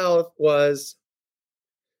my mouth was,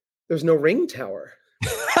 there's no ring tower.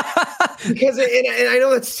 Because and I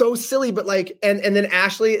know that's so silly, but like, and then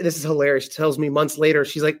Ashley, this is hilarious, she tells me months later,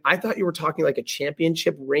 she's like, I thought you were talking like a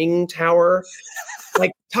championship ring tower.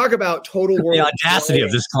 Like talk about total world. The audacity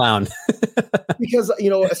of this clown. Because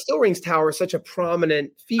a still rings tower is such a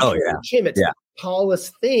prominent feature in the gym. It's the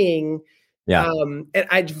tallest thing. Yeah. And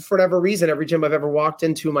I, for whatever reason, every gym I've ever walked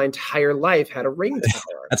into my entire life had a ring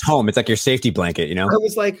tower. That's home. It's like your safety blanket, I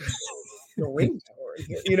was like, no ring tower.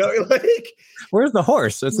 Like where's the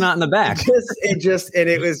horse? It's not in the back.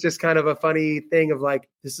 It was just kind of a funny thing of like,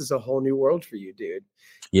 this is a whole new world for you, dude.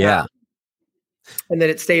 Yeah. And then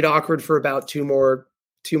it stayed awkward for about two more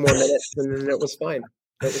minutes, and then it was fine.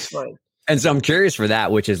 And so I'm curious for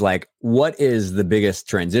that, which is like, what is the biggest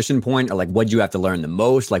transition point, or like, what do you have to learn the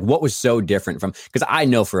most? Like, what was so different from, because I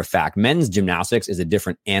know for a fact, men's gymnastics is a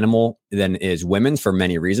different animal than is women's for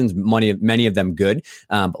many reasons, many of them good.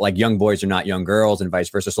 But like young boys are not young girls and vice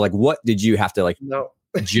versa. So like, what did you have to like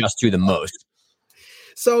adjust to the most?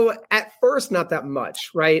 So at first, not that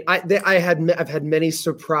much, right? I've had many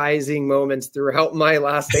surprising moments throughout my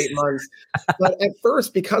last 8 months, but at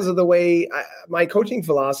first, because of the way my coaching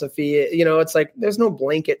philosophy, it's like there's no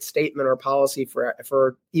blanket statement or policy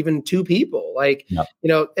for even two people, like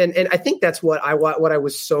and I think that's what I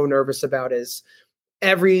was so nervous about is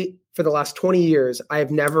for the last 20 years, I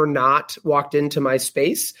have never not walked into my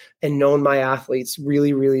space and known my athletes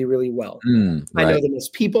really, really, really well. Right. I know them as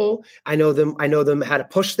people. I know them how to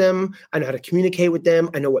push them. I know how to communicate with them.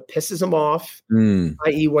 I know what pisses them off,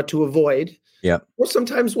 i.e. what to avoid. Yeah. Or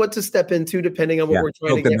sometimes what to step into, depending on what we're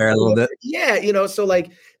trying to get there a little bit. Yeah. So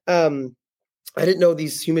like, I didn't know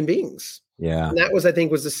these human beings. Yeah. And that was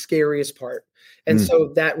the scariest part. And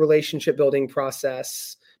so that relationship building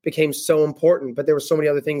process became so important, but there were so many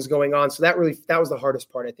other things going on. So that was the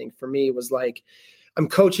hardest part, I think, for me, was like, I'm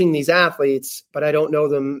coaching these athletes, but I don't know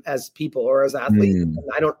them as people or as athletes. And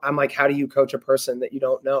I'm like, how do you coach a person that you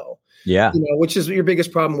don't know? Yeah. Which is your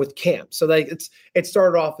biggest problem with camp. So like it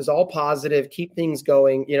started off as all positive, keep things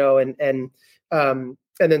going, and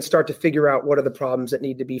then start to figure out what are the problems that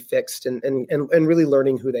need to be fixed and really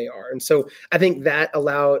learning who they are. And so I think that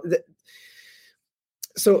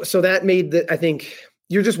so that made I think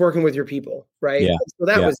you're just working with your people, right? Yeah. So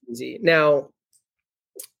that was easy. Now,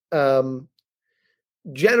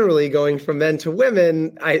 generally going from men to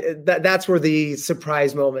women, that's where the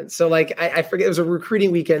surprise moment. So like, I forget, it was a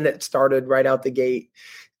recruiting weekend that started right out the gate.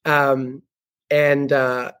 And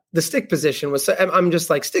the stick position was, I'm just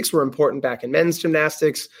like, sticks were important back in men's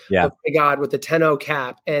gymnastics. Yeah. Oh my God, with the 10-0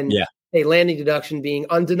 cap and a landing deduction being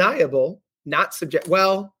undeniable, not subject.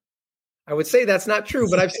 Well, I would say that's not true,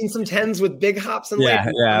 but I've seen some 10s with big hops and yeah.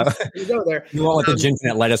 You go there. You won't let the gym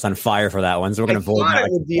net light us on fire for that one, so we're going to avoid that.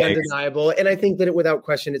 It would be undeniable, and I think that it, without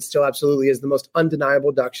question, it still absolutely is the most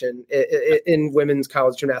undeniable deduction in women's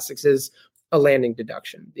college gymnastics is a landing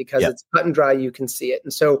deduction because it's cut and dry. You can see it,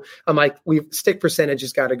 and so I'm like, stick percentage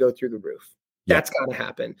has got to go through the roof. That's got to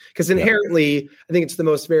happen because inherently, I think it's the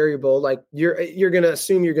most variable. Like you're going to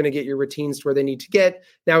assume you're going to get your routines to where they need to get.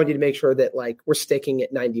 Now we need to make sure that like we're sticking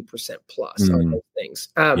at 90% plus on those things.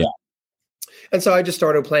 And so I just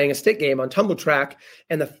started playing a stick game on tumble track.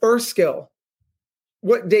 And the first skill,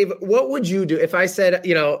 Dave, what would you do if I said, I'm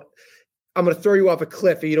going to throw you off a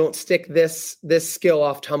cliff if you don't stick this skill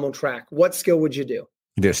off tumble track? What skill would you do?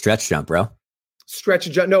 Do a stretch jump, bro. Stretch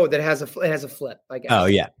jump? No, that has a flip. I guess. Oh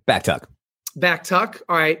yeah, back tuck. Back tuck.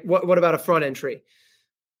 All right. What about a front entry?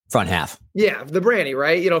 Front half. Yeah, the Branny,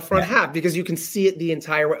 right? Front half because you can see it the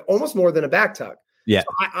entire way, almost more than a back tuck. Yeah.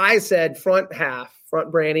 So I said front half.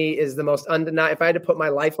 Front Branny is the most undeniable. If I had to put my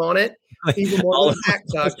life on it, even more than a back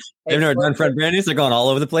tuck. They've never done front Brannys. They're going all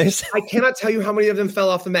over the place. I cannot tell you how many of them fell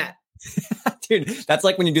off the mat. Dude, that's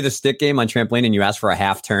like when you do the stick game on trampoline and you ask for a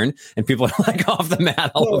half turn and people are like off the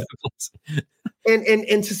mat all over the place.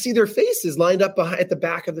 And to see their faces lined up at the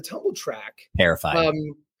back of the tumble track.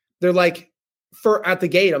 Terrifying. They're like at the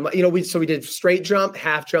gate. We did straight jump,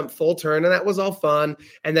 half jump, full turn, and that was all fun.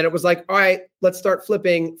 And then it was like, all right, let's start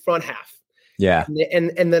flipping front half. Yeah.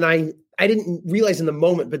 And then I didn't realize in the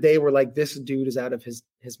moment, but they were like, this dude is out of his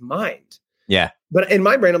mind. Yeah. But in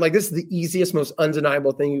my brain, I'm like, this is the easiest, most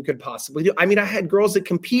undeniable thing you could possibly do. I mean, I had girls that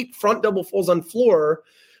compete front double fulls on floor,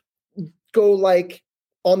 go like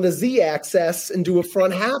on the Z axis and do a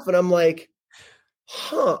front half. And I'm like,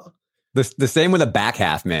 The same with a back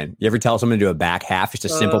half, man. You ever tell someone to do a back half, just a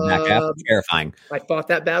simple back half? Terrifying. I fought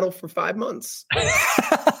that battle for 5 months.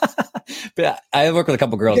 But I work with a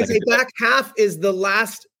couple girls. Because a back half is the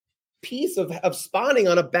last piece of spawning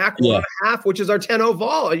on a back 1.5, which is our 10-0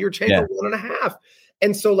 vol, your chamber 1.5.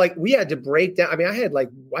 And so like we had to break down. I mean,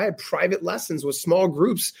 I had private lessons with small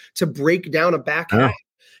groups to break down a back half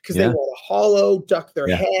because they want to hollow, duck their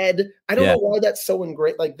head. I don't know why that's so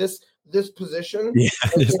ingrained. Like this position,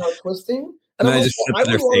 twisting. And I'm like,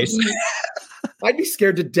 I'd be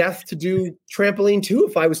scared to death to do trampoline too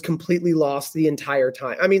if I was completely lost the entire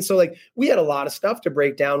time. I mean, so like we had a lot of stuff to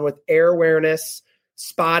break down with air awareness,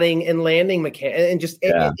 spotting, and landing mechanics, and just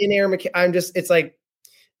in air mechanics. It's like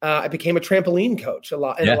I became a trampoline coach in a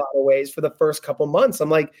lot of ways for the first couple months. I'm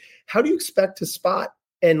like, how do you expect to spot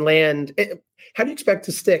and land? How do you expect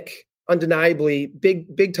to stick undeniably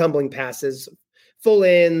big tumbling passes, full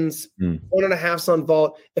ins, 1.5s on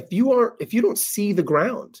vault if you don't see the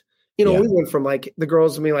ground? We went from like the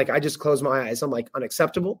girls to me like I just close my eyes. I'm like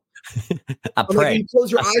unacceptable. I pray. Like, you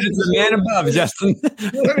close your eyes. The man above, Justin. You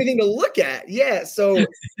don't have anything to look at. Yeah. So,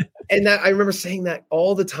 and that I remember saying that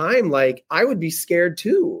all the time. Like I would be scared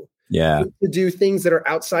too. Yeah. To do things that are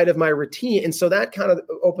outside of my routine, and so that kind of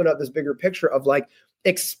opened up this bigger picture of like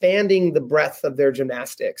expanding the breadth of their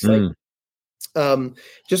gymnastics. Like,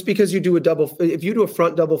 just because you do if you do a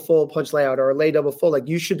front double full punch layout or a lay double full, like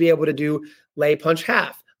you should be able to do lay punch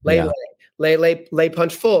half. Lay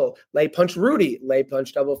punch full, lay punch Rudy, lay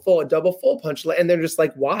punch double full, double full punch. And they're just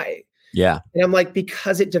like, why? Yeah. And I'm like,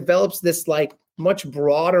 because it develops this like much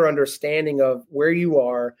broader understanding of where you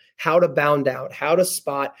are, how to bound out, how to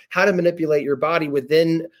spot, how to manipulate your body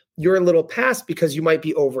within your little pass, because you might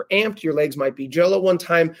be overamped. Your legs might be jello one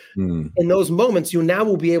time. In those moments, you now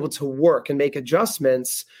will be able to work and make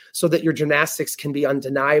adjustments so that your gymnastics can be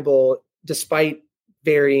undeniable despite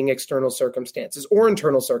varying external circumstances or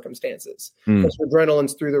internal circumstances. Because your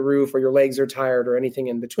adrenaline's through the roof or your legs are tired or anything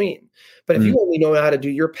in between. But if you only know how to do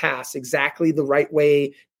your pass exactly the right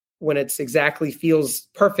way when it's exactly feels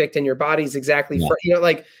perfect and your body's exactly,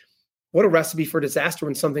 like what a recipe for disaster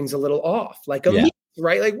when something's a little off, like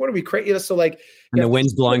right? Like what are we creating? So like, and the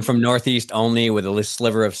wind's blowing from northeast only with a little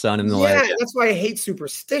sliver of sun in the light. Yeah, that's why I hate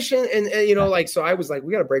superstition. And like, so I was like,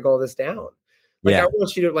 we got to break all this down. Like I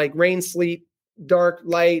want you to like rain, sleet, dark,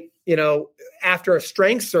 light, after a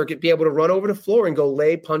strength circuit, be able to run over the floor and go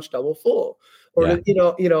lay, punch, double full, or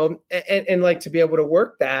and like to be able to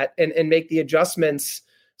work that and make the adjustments.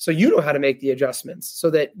 So you know how to make the adjustments so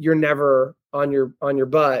that you're never on your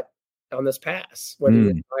butt on this pass, whether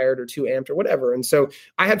you're tired or too amped or whatever. And so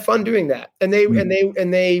I had fun doing that. And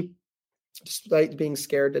they despite being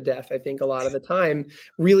scared to death, I think a lot of the time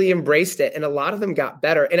really embraced it. And a lot of them got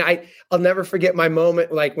better. And I'll never forget my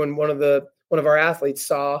moment, like when one of our athletes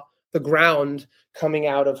saw the ground coming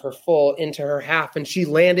out of her full into her half, and she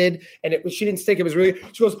landed, and she didn't think it was really,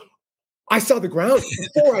 she goes, I saw the ground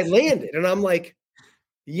before I landed. And I'm like,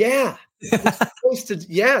 yeah, It's supposed to,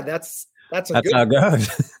 that's how it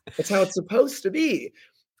goes. That's how it's supposed to be.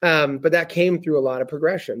 But that came through a lot of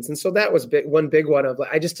progressions. And so that was one big one of,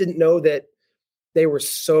 I just didn't know that they were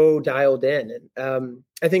so dialed in. And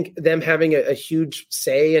I think them having a huge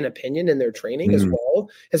say and opinion in their training as well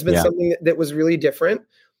has been something that was really different.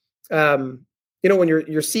 When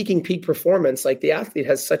you're seeking peak performance, like the athlete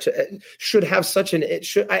should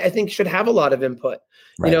have a lot of input,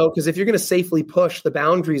 because if you're going to safely push the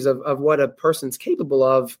boundaries of what a person's capable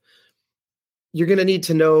of, you're going to need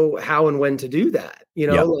to know how and when to do that.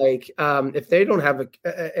 If they don't have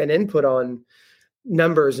an input on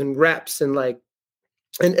numbers and reps and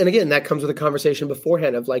and again, that comes with a conversation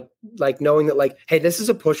beforehand of like knowing that hey, this is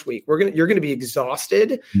a push week. You're going to be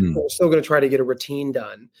exhausted. But we're still going to try to get a routine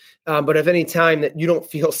done. But if any time that you don't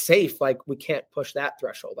feel safe, we can't push that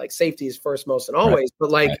threshold. Safety is first, most, and always.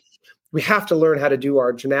 Right. But we have to learn how to do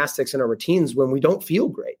our gymnastics and our routines when we don't feel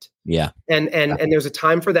great. Yeah. And there's a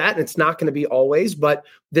time for that, and it's not going to be always, but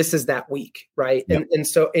this is that week. Right. Yep. And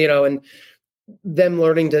so, and them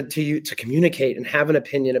learning to communicate and have an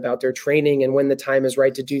opinion about their training and when the time is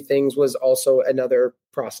right to do things was also another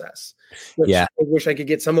process. I wish I could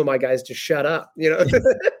get some of my guys to shut up,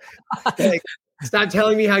 stop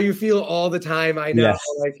telling me how you feel all the time. I know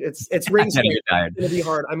it's ring strength. It's going to be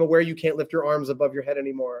hard. I'm aware you can't lift your arms above your head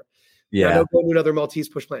anymore. Yeah. Don't go to another Maltese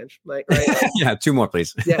push planche. Right? Yeah. 2 more,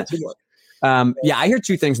 please. Yeah. 2 more. I hear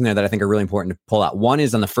 2 things in there that I think are really important to pull out. One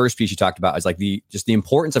is on the first piece you talked about is the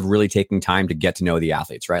importance of really taking time to get to know the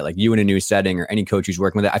athletes, right? Like you in a new setting or any coach who's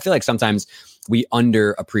working with it. I feel like sometimes we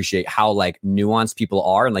underappreciate how nuanced people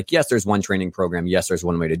are. And yes, there's one training program. Yes, there's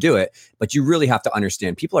one way to do it, but you really have to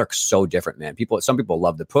understand people are so different, man. Some people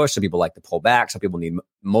love to push. Some people like to pull back. Some people need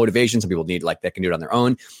motivation. Some people need they can do it on their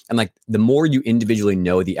own. And the more you individually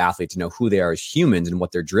know the athlete to know who they are as humans and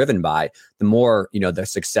what they're driven by, the more, the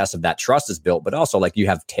success of that trust is built, but also you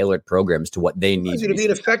have tailored programs to what they need to be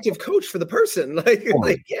an effective coach for the person.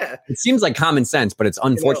 It seems like common sense, but it's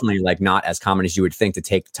unfortunately not as common as you would think to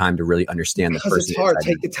take the time to really understand the person. It's hard.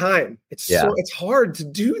 Take the time. It's hard to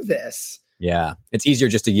do this. Yeah. It's easier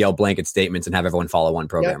just to yell blanket statements and have everyone follow one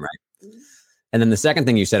program, right? And then the second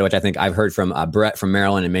thing you said, which I think I've heard from Brett from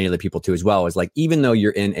Maryland and many other people too as well, is even though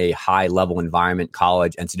you're in a high level environment,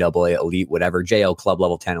 college, NCAA, elite, whatever, JL, club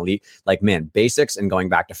level 10 elite, man, basics and going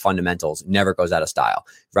back to fundamentals never goes out of style,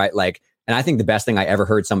 right? And I think the best thing I ever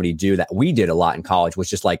heard somebody do that we did a lot in college was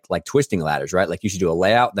just like twisting ladders, right? You should do a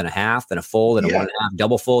layout, then a half, then a full, then a 1.5,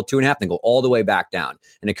 double full, 2.5, then go all the way back down.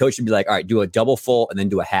 And the coach should be all right, do a double full and then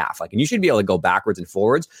do a half. And you should be able to go backwards and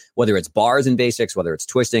forwards, whether it's bars and basics, whether it's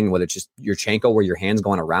twisting, whether it's just your Chenko where your hand's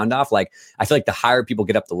going a round off. I feel like the higher people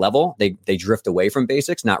get up the level, they drift away from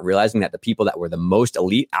basics, not realizing that the people that were the most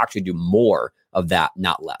elite actually do more of that,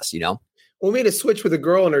 not less, We made a switch with a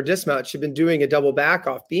girl in her dismount. She'd been doing a double back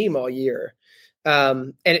off beam all year.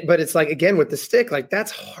 But it's again, with the stick, that's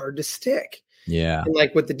hard to stick. Yeah.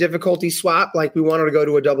 And with the difficulty swap, we wanted to go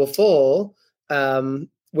to a double full,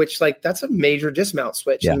 which that's a major dismount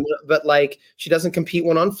switch. Yeah. But she doesn't compete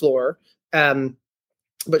one on floor.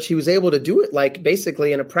 But she was able to do it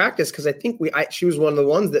basically in a practice. Cause I think she was one of the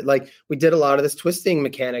ones that we did a lot of this twisting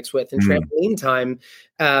mechanics with and trampoline time.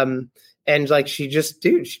 And she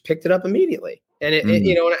picked it up immediately. And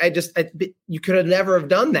you could have never have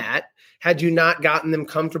done that had you not gotten them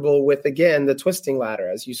comfortable with, again, the twisting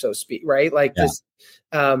ladder, as you so speak, right? This.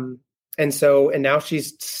 And now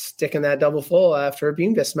she's sticking that double full after a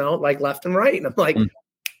beam dismount, left and right. And I'm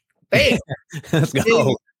bang, let's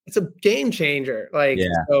go. It's a game changer.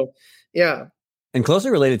 So, yeah. And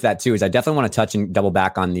closely related to that too is I definitely want to touch and double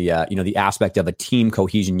back on the the aspect of a team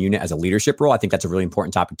cohesion unit as a leadership role. I think that's a really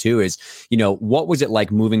important topic too. Is what was it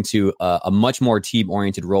like moving to a much more team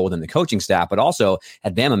oriented role within the coaching staff, but also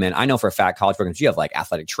at Bama, man, I know for a fact college programs you have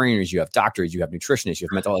athletic trainers, you have doctors, you have nutritionists, you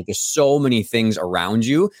have mental. There's so many things around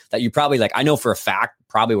you that you probably I know for a fact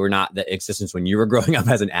probably were not the existence when you were growing up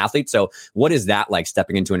as an athlete. So what is that like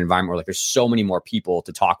stepping into an environment where there's so many more people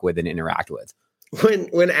to talk with and interact with?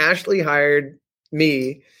 When Ashley hired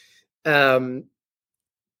me, she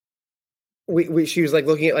was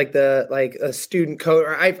looking at a student coach,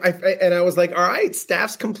 or and I was all right,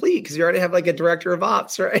 staff's complete because you already have a director of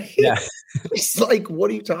ops, right? Yeah. It's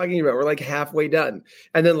what are you talking about? We're halfway done,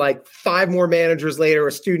 and then 5 more managers later,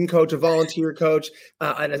 a student coach, a volunteer coach,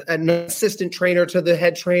 an assistant trainer to the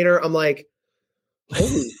head trainer. I'm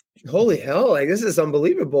holy hell! This is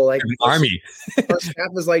unbelievable. Army. Our staff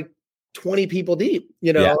is 20 people deep,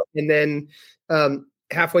 and then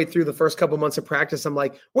halfway through the first couple months of practice, I'm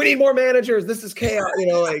we need more managers. This is chaos.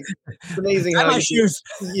 It's amazing how shoes.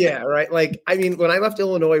 Yeah, right. When I left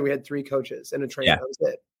Illinois, we had 3 coaches and a trainer. Yeah. That was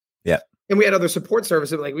it. Yeah. And we had other support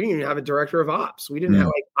services. Like we didn't even have a director of ops. We didn't have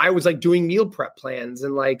I was like doing meal prep plans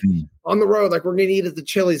and like on the road, like we're going to eat at the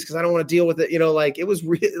Chili's because I don't want to deal with it. Like it was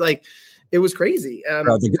really like, it was crazy.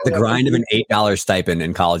 Bro, the grind of an $8 stipend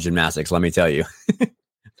in college gymnastics. Let me tell you.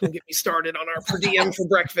 Don't get me started on our per diem for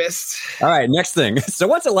breakfast. All right. Next thing. So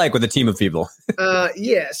what's it like with a team of people?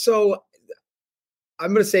 Yeah. So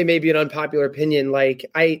I'm going to say maybe an unpopular opinion. Like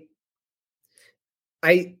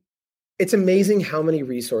it's amazing how many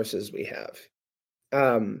resources we have.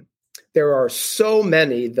 There are so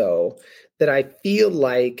many though, that I feel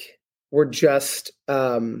like we're just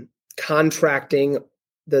contracting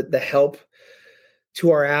the help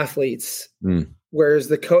to our athletes. Whereas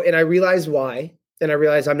the coach, and I realize why, and I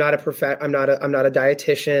realize I'm not a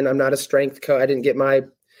dietitian. I'm not a strength coach. I didn't get my,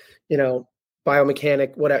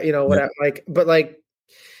 biomechanic, whatever,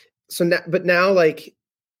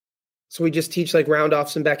 so we just teach like round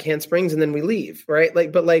offs and back handsprings and then we leave. Right.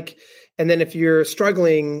 And then if you're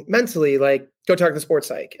struggling mentally, like go talk to the sports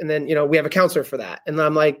psych. And then, we have a counselor for that. And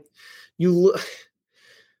I'm like, the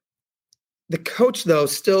coach though,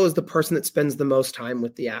 still is the person that spends the most time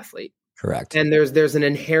with the athlete. Correct. And there's an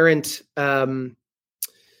inherent,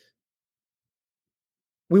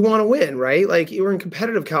 we want to win, right? Like you were in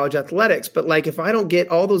competitive college athletics, but like, if I don't get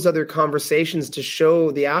all those other conversations to show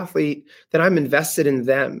the athlete that I'm invested in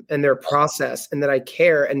them and their process and that I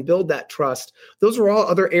care and build that trust, those are all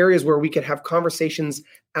other areas where we could have conversations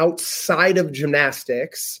outside of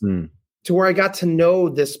gymnastics to where I got to know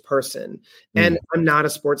this person. And I'm not a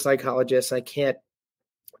sports psychologist. I can't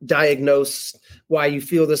diagnose why you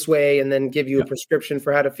feel this way and then give you a prescription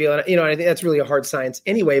for how to feel. And, I think that's really a hard science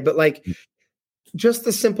anyway, but like, just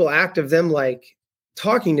the simple act of them like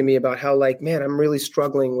talking to me about how like, man, I'm really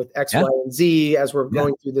struggling with X, Y, and Z as we're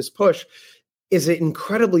going through this push is an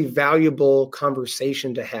incredibly valuable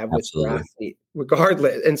conversation to have with the athlete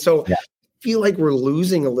regardless. And so I feel like we're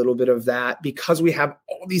losing a little bit of that because we have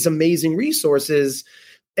all these amazing resources.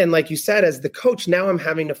 And like you said, as the coach, now I'm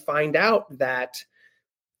having to find out that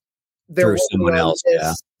there's someone else.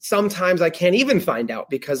 Sometimes I can't even find out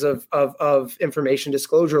because of information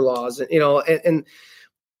disclosure laws, and and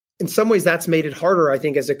in some ways that's made it harder, I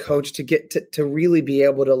think, as a coach to get to really be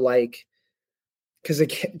able to like, because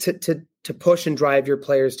to push and drive your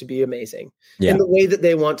players to be amazing in the way that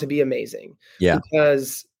they want to be amazing.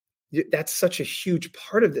 Because that's such a huge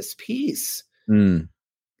part of this piece.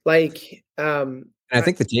 Like, and I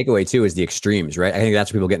think the takeaway too is the extremes, right? I think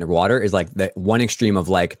that's where people get in the water is like that one extreme of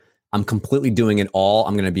like, I'm completely doing it all.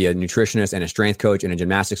 I'm going to be a nutritionist and a strength coach and a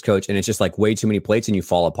gymnastics coach. And it's just like way too many plates and you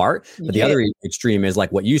fall apart. But the other extreme is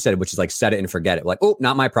like what you said, which is like set it and forget it. Like, oh,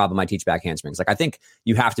 not my problem. I teach back handsprings. Like, I think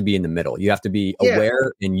you have to be in the middle. You have to be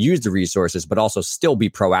aware and use the resources, but also still be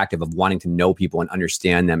proactive of wanting to know people and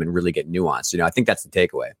understand them and really get nuanced. I think that's the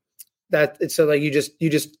takeaway. So like you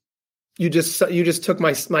just took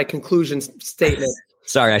my conclusion statement.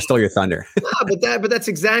 Sorry, I stole your thunder. but that's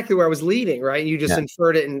exactly where I was leading, right? You just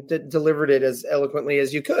inferred it and delivered it as eloquently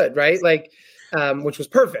as you could, right? Like, which was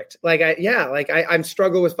perfect. Like, I'm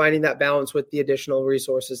struggle with finding that balance with the additional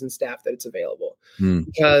resources and staff that it's available.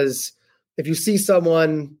 Because if you see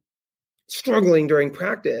someone struggling during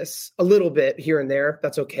practice a little bit here and there,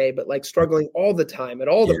 that's okay. But like struggling all the time at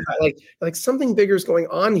all the like something bigger is going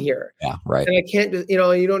on here. Yeah, right. And I can't just, you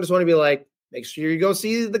don't just want to be like, make sure you go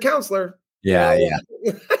see the counselor. Yeah.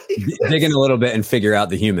 Dig in a little bit and figure out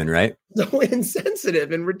the human, right? So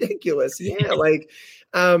insensitive and ridiculous. Yeah. Like,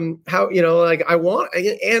 how, like I want,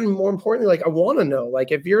 and more importantly, like I want to know,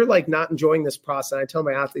 like, if you're like not enjoying this process, I tell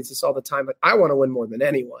my athletes this all the time, like I want to win more than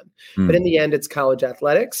anyone, but in the end, it's college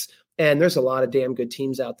athletics. And there's a lot of damn good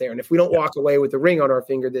teams out there. And if we don't walk away with the ring on our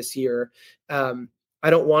finger this year, I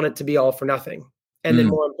don't want it to be all for nothing. And then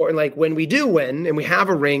more important, like when we do win and we have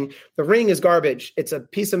a ring, the ring is garbage. It's a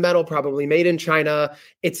piece of metal, probably made in China.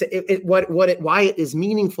 Why it is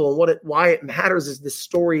meaningful and why it matters is the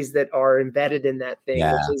stories that are embedded in that thing,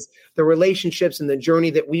 which is the relationships and the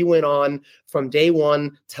journey that we went on from day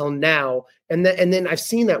one till now. And then I've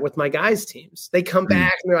seen that with my guys' teams. They come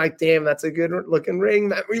back and they're like, damn, that's a good looking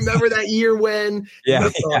ring. Remember that year when,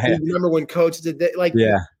 remember when coach did that? Like,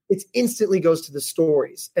 it instantly goes to the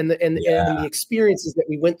stories and the experiences that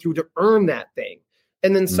we went through to earn that thing.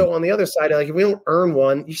 And then so on the other side, like if we don't earn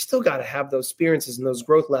one, you still got to have those experiences and those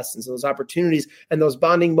growth lessons, and those opportunities and those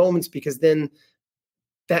bonding moments, because then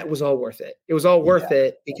that was all worth it. It was all worth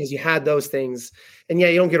it because you had those things. And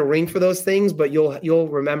you don't get a ring for those things, but you'll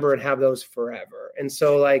remember and have those forever. And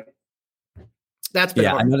so like, that's been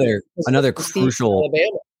hard. another crucial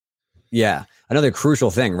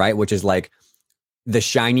thing, right? Which is like, the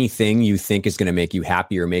shiny thing you think is going to make you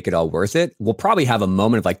happy or make it all worth it will probably have a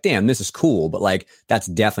moment of like, damn, this is cool. But like, that's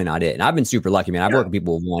definitely not it. And I've been super lucky, man. I've worked with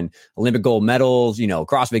people who won Olympic gold medals, you know,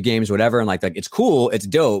 CrossFit games, whatever. And like it's cool. It's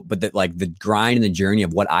dope. But that like the grind and the journey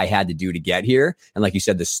of what I had to do to get here. And like you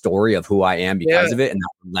said, the story of who I am because of it and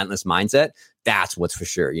that relentless mindset, that's what's for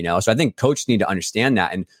sure, you know? So I think coaches need to understand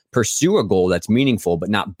that and pursue a goal that's meaningful,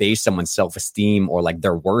 but not base someone's self-esteem or like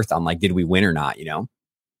their worth on like, did we win or not, you know?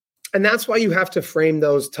 And that's why you have to frame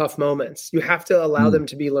those tough moments. You have to allow them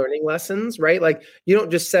to be learning lessons, right? Like you don't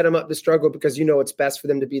just set them up to struggle because you know it's best for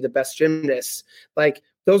them to be the best gymnasts. Like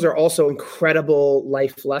those are also incredible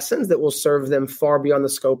life lessons that will serve them far beyond the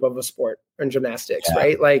scope of a sport and gymnastics,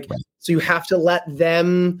 right? Like, so you have to let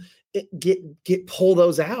them pull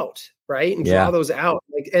those out, right? And draw those out.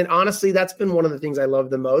 Like, and honestly, that's been one of the things I love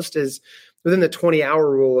the most is within the 20-hour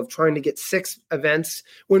rule of trying to get 6 events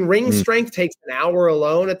when ring strength takes an hour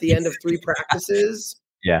alone at the end of 3 practices.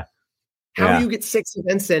 How do you get 6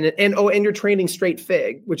 events in? And you're training straight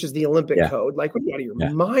fig, which is the Olympic code. Like, what are you out of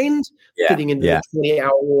your mind fitting into the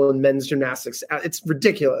 20-hour rule in men's gymnastics? It's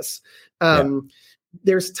ridiculous.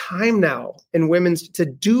 There's time now in women's to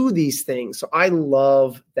do these things. So I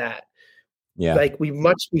love that. Like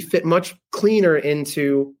we fit much cleaner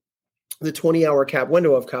into the 20-hour cap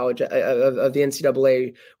window of college of the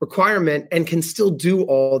NCAA requirement and can still do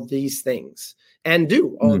all these things and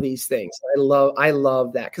do all these things. I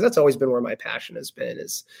love that because that's always been where my passion has been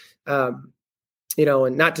is, you know,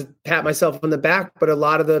 and not to pat myself on the back, but a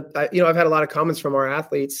lot of I've had a lot of comments from our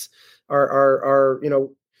athletes, our you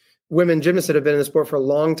know, women gymnasts that have been in the sport for a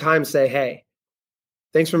long time say, hey,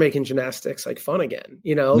 thanks for making gymnastics like fun again,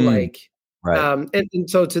 you know, like, and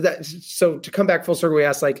so to come back full circle, we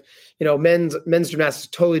asked like, you know, men's gymnastics is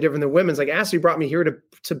totally different than women's. Like Ashley brought me here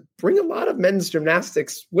to bring a lot of men's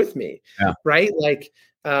gymnastics with me. Right. Like,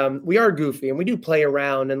 we are goofy and we do play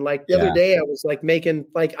around. And like the other day I was like making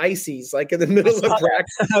like ices, like in the middle of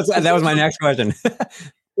practice. That was my next question.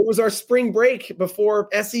 It was our spring break before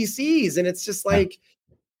SECs. And it's just like,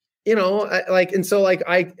 you know, I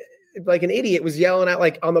like an idiot was yelling at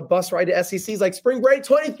like on the bus ride to SECs, like spring break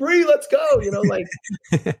 23, let's go. You know, like,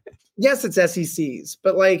 yes, it's SECs,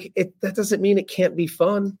 but like, that doesn't mean it can't be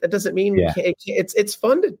fun. That doesn't mean it's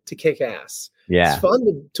fun to kick ass. It's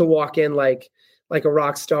fun to walk in like a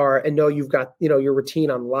rock star and know you've got, you know, your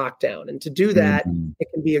routine on lockdown. And to do that, it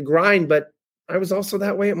can be a grind, but I was also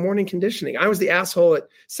that way at morning conditioning. I was the asshole at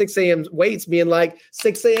 6 a.m. weights being like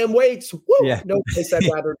 6 a.m. weights. Woo! No place I'd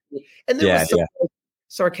rather be. And there was some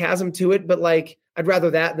sarcasm to it, but like, I'd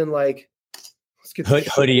rather that than like, let's get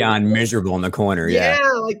hoodie on miserable in the corner.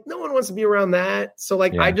 Like no one wants to be around that. So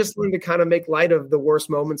like, I just learned to kind of make light of the worst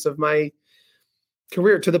moments of my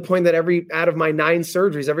career to the point that out of my 9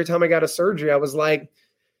 surgeries, every time I got a surgery, I was like,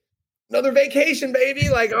 another vacation, baby.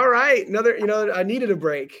 Like, all right, another, you know, I needed a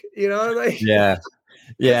break, you know? Like,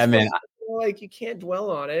 man. Like you can't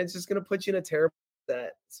dwell on it. It's just going to put you in a terrible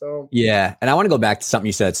set. So and I want to go back to something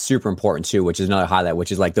you said that's super important too, which is another highlight,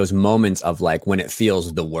 which is like those moments of like when it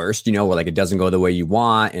feels the worst, you know, where like it doesn't go the way you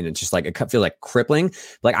want and it's just like it feels like crippling.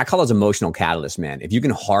 Like I call those emotional catalysts, man. If you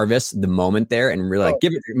can harvest the moment there and really like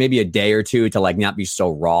give it maybe a day or two to like not be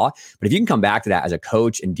so raw, but if you can come back to that as a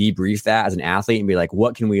coach and debrief that as an athlete and be like,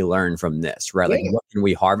 what can we learn from this, right? Like what can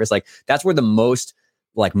we harvest? Like that's where the most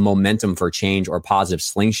like momentum for change or positive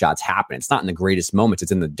slingshots happen. It's not in the greatest moments.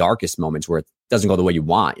 It's in the darkest moments where it doesn't go the way you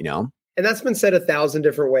want, you know? And that's been said 1,000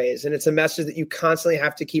 different ways. And it's a message that you constantly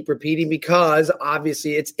have to keep repeating because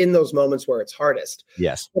obviously it's in those moments where it's hardest.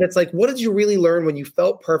 Yes. But it's like, what did you really learn when you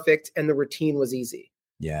felt perfect and the routine was easy?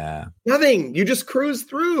 Nothing. You just cruise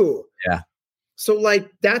through. So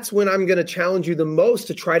like, that's when I'm going to challenge you the most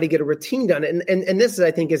to try to get a routine done. And this is,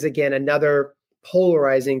 I think is again, another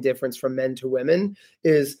polarizing difference from men to women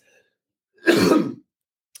is guys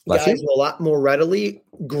will a lot more readily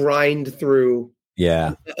grind through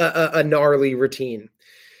a gnarly routine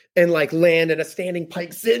and like land in a standing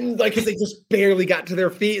pike sitting like because they just barely got to their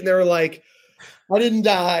feet and they were like, I didn't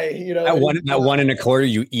die, you know. That 1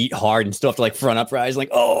 1/4, you eat hard and still have to like front up rise, like,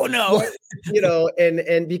 oh no, you know,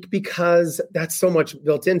 because that's so much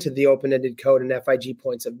built into the open-ended code and FIG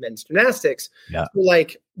points of men's gymnastics. So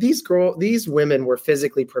like these women were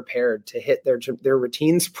physically prepared to hit their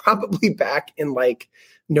routines probably back in like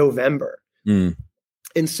November. And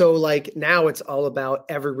so like now it's all about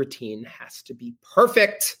every routine has to be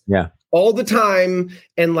perfect. all the time.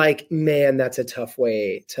 And like, man, that's a tough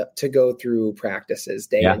way to go through practices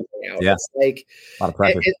day in, day out. Yeah. It's like, a lot of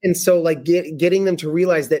pressure. And so like getting them to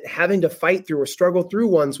realize that having to fight through or struggle through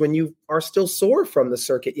ones when you are still sore from the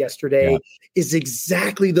circuit yesterday is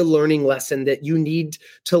exactly the learning lesson that you need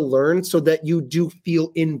to learn so that you do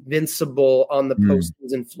feel invincible on the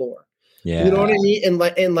postings and floor. Yeah. You know what I mean?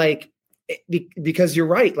 Because you're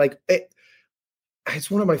right. Like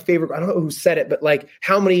it's one of my favorite, I don't know who said it, but like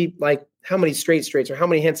how many straights or how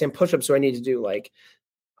many handstand pushups do I need to do? Like,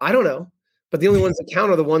 I don't know, but the only ones that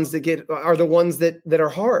count are the ones that the ones that are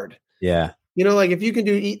hard. Yeah. You know, like if you can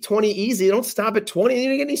do 20 easy, don't stop at 20. You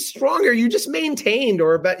don't get any stronger. You just maintained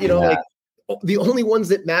like the only ones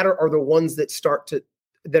that matter are the ones that start to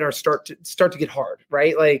get hard.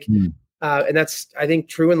 Right. Like, and that's, I think,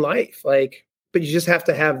 true in life. Like, but you just have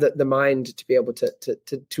to have the mind to be able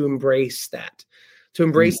to embrace that, to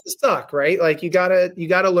embrace the suck, right? Like you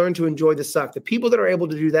gotta learn to enjoy the suck. The people that are able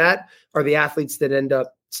to do that are the athletes that end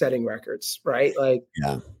up setting records, right? Like,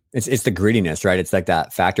 it's the greediness, right? It's like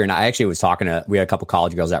that factor. And I actually was we had a couple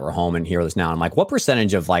college girls that were home and hear this now. I'm like, what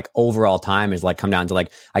percentage of like overall time is like come down to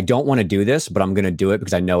like, I don't want to do this, but I'm going to do it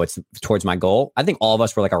because I know it's towards my goal. I think all of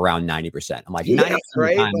us were like around 90%. I'm like, 90%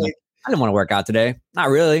 right? Time, like, I didn't want to work out today. Not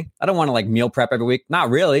really. I don't want to like meal prep every week. Not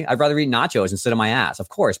really. I'd rather eat nachos and sit on my ass, of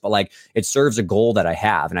course. But like it serves a goal that I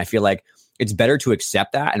have. And I feel like it's better to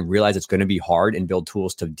accept that and realize it's going to be hard and build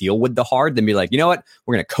tools to deal with the hard than be like, you know what?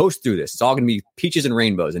 We're going to coast through this. It's all going to be peaches and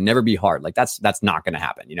rainbows and never be hard. Like that's not going to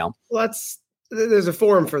happen, you know? Well, there's a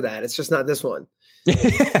forum for that. It's just not this one.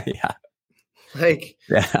 Yeah. Like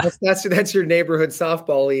that's your neighborhood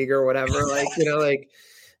softball league or whatever. Like, you know, like,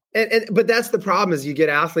 but that's the problem is you get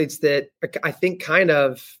athletes that I think kind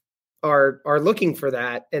of are looking for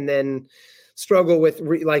that and then struggle with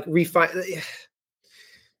refine.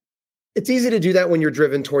 It's easy to do that when you're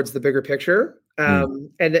driven towards the bigger picture. But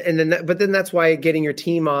then that's why getting your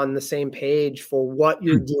team on the same page for what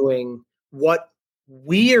you're doing, what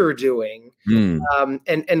we're doing,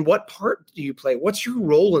 and what part do you play? What's your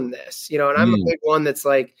role in this? You know, and I'm a big one that's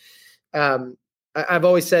like, I've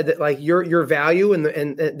always said that like your value and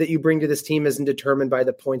that you bring to this team isn't determined by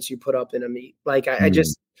the points you put up in a meet. Like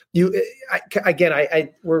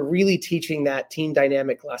we're really teaching that team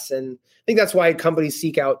dynamic lesson. I think that's why companies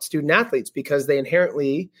seek out student athletes because they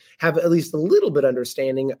inherently have at least a little bit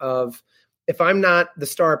understanding of if I'm not the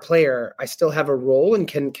star player, I still have a role and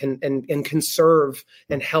can serve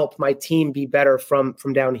and help my team be better from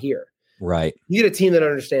down here. Right. You get a team that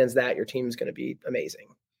understands that, your team is going to be amazing.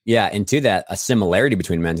 Yeah. And to that, a similarity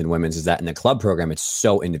between men's and women's is that in the club program, it's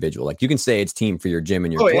so individual. Like you can say it's team for your gym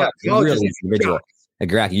and your club. Yeah. It's really individual.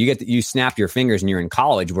 Exactly. You snap your fingers and you're in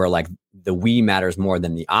college where like the we matters more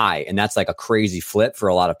than the I. And that's like a crazy flip for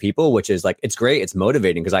a lot of people, which is like, it's great. It's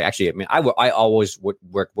motivating because I always would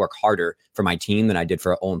work harder for my team than I did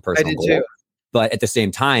for our own personal goal. Too. But at the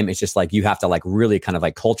same time, it's just like you have to like really kind of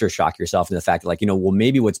like culture shock yourself in the fact that like, you know, well,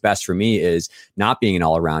 maybe what's best for me is not being an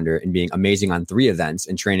all-arounder and being amazing on 3 events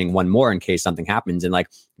and training one more in case something happens. And like,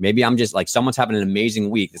 maybe I'm just like someone's having an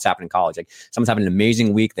amazing week. That's happened in college. Like someone's having an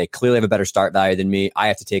amazing week. They clearly have a better start value than me. I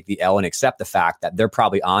have to take the L and accept the fact that they're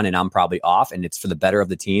probably on and I'm probably off. And it's for the better of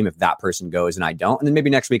the team if that person goes and I don't. And then maybe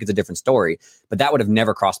next week it's a different story. But that would have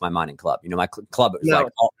never crossed my mind in club. You know, my club is like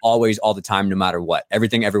always, all the time, no matter what.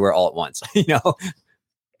 Everything, everywhere, all at once. You know.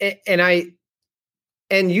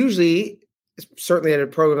 And usually, certainly at a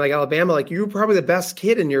program like Alabama, like you're probably the best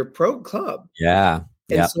kid in your pro club. Yeah.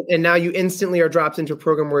 And now you instantly are dropped into a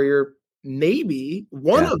program where you're maybe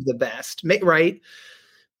one of the best, right?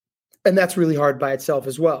 And that's really hard by itself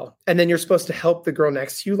as well. And then you're supposed to help the girl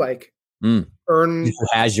next to you, like earn who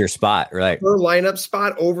has your spot, right? Her lineup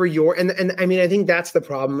spot over your, and I mean, I think that's the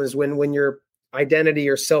problem is when your identity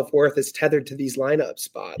or self-worth is tethered to these lineup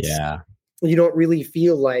spots. Yeah. You don't really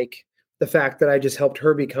feel like the fact that I just helped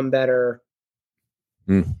her become better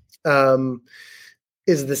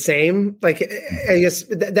is the same. Like, I guess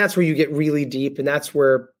that's where you get really deep. And that's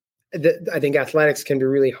where I think athletics can be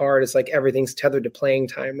really hard. It's like everything's tethered to playing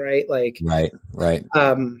time, right? Like, right.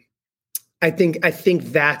 I think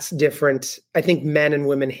that's different. I think men and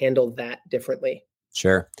women handle that differently.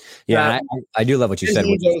 Sure. Yeah. I do love what you said.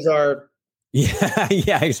 Those are.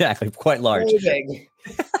 Yeah, exactly. Quite large.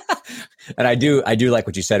 And I do like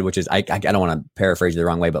what you said, which is I don't want to paraphrase you the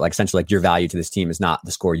wrong way, but like essentially like your value to this team is not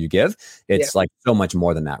the score you give. It's like so much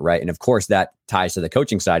more than that, right? And of course that ties to the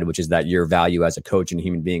coaching side, which is that your value as a coach and a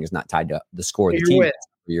human being is not tied to the score of the team.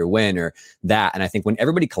 for your win or that. And I think when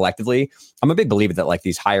everybody collectively, I'm a big believer that like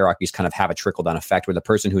these hierarchies kind of have a trickle down effect where the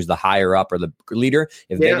person who's the higher up or the leader,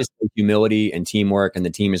 if they just take humility and teamwork and the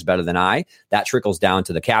team is better than I, that trickles down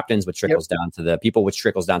to the captains, which trickles down to the people, which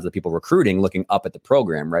trickles down to the people recruiting, looking up at the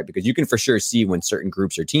program, right? Because you can for sure see when certain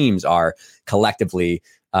groups or teams are collectively,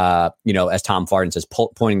 as Tom Farden says,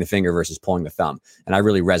 pointing the finger versus pulling the thumb. And I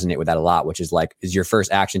really resonate with that a lot, which is like, is your first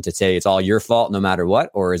action to say it's all your fault no matter what?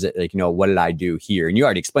 Or is it like, what did I do here? And you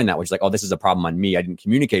already explained that, which is like, oh, this is a problem on me. I didn't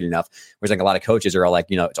communicate enough. Whereas like a lot of coaches are all like,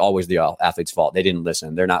 it's always the athlete's fault. They didn't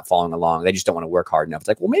listen. They're not following along. They just don't want to work hard enough. It's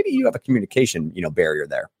like, well, maybe you have a communication, barrier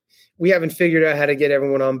there. We haven't figured out how to get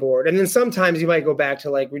everyone on board. And then sometimes you might go back to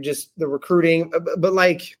like, the recruiting, but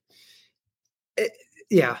like,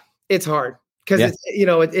 it's hard. Because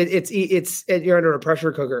it's you're under a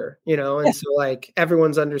pressure cooker, and so like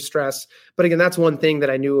everyone's under stress. But again, that's one thing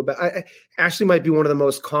that I knew about. Ashley might be one of the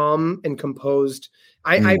most calm and composed.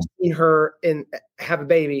 I've seen her have a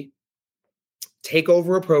baby, take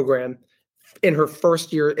over a program in her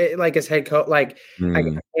first year, like as head coach. Like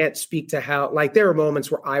I can't speak to how. Like there are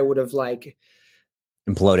moments where I would have like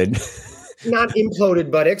imploded. Not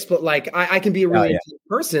imploded buttocks, but like I can be a really intense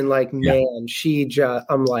person. Like man,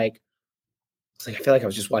 I'm like. I feel like I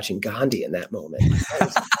was just watching Gandhi in that moment.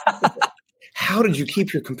 How did you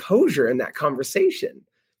keep your composure in that conversation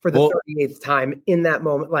for the 38th time in that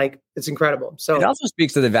moment? Like, it's incredible. So it also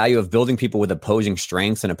speaks to the value of building people with opposing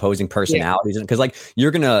strengths and opposing personalities. Because like you're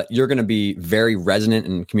gonna be very resonant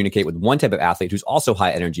and communicate with one type of athlete who's also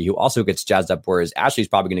high energy, who also gets jazzed up, whereas Ashley's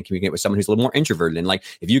probably going to communicate with someone who's a little more introverted. And like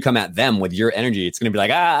if you come at them with your energy, it's going to be like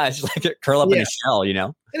just like curl up in a shell,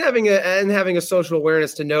 And having a social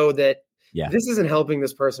awareness to know that. Yeah, this isn't helping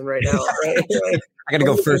this person right now. Right? Like, I got to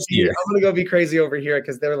go first here. I'm going to go be crazy over here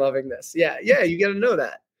because they're loving this. Yeah, you got to know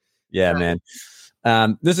that. Yeah, man.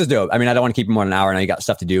 This is dope. I mean, I don't want to keep you more than an hour. I know you got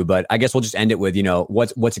stuff to do, but I guess we'll just end it with,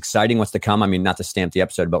 what's exciting, what's to come. I mean, not to stamp the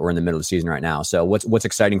episode, but we're in the middle of the season right now. So what's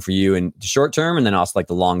exciting for you in the short term, and then also like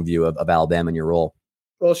the long view of Alabama and your role?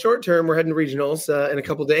 Well, short term, we're heading to regionals in a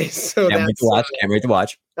couple days. So Can't wait to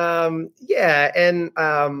watch.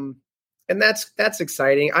 And that's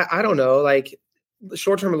exciting. I don't know, like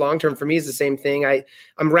short term and long term for me is the same thing.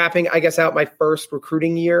 I'm wrapping, I guess, out my first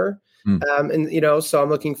recruiting year. So I'm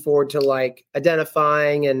looking forward to like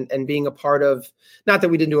identifying and being a part of, not that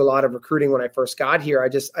we didn't do a lot of recruiting when I first got here. I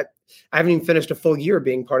haven't even finished a full year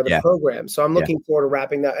being part of the program. So I'm looking forward to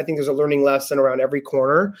wrapping that. I think there's a learning lesson around every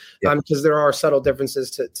corner because there are subtle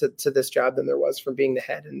differences to this job than there was from being the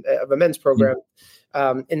head of a men's program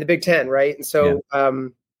in the Big Ten. Right. And so,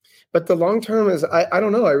 but the long term is, I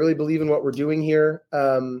don't know. I really believe in what we're doing here.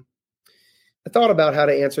 I thought about how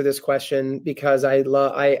to answer this question because I didn't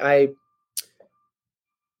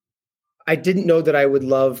know that I would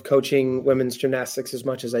love coaching women's gymnastics as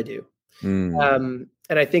much as I do. And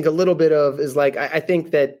I think a little bit of is like, I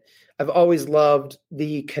think that I've always loved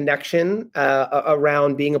the connection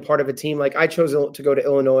around being a part of a team. Like I chose to go to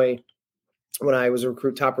Illinois when I was a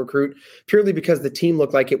top recruit, purely because the team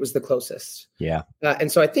looked like it was the closest. Yeah.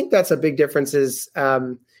 And so I think that's a big difference is,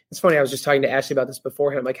 it's funny. I was just talking to Ashley about this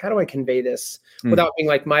beforehand. I'm like, how do I convey this without being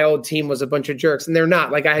like my old team was a bunch of jerks? And they're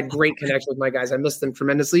not. Like I had great connection with my guys. I miss them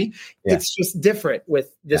tremendously. Yeah. It's just different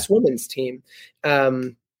with this women's team.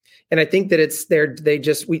 And I think that it's there.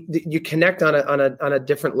 You connect on a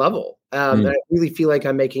different level. And I really feel like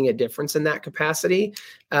I'm making a difference in that capacity.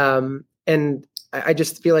 And I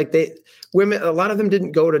just feel like women, a lot of them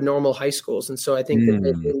didn't go to normal high schools. And so I think that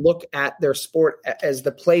they look at their sport as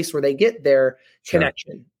the place where they get their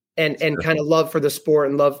connection and kind of love for the sport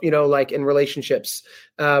and love, like in relationships.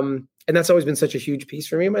 And that's always been such a huge piece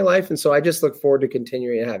for me in my life. And so I just look forward to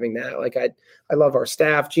continuing having that. Like I love our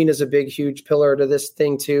staff. Gina's a big, huge pillar to this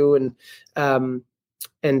thing too. And I don't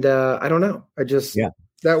know.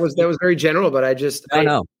 That was very general, but I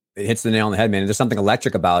know. It hits the nail on the head, man. There's something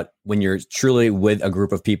electric about when you're truly with a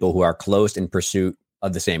group of people who are close in pursuit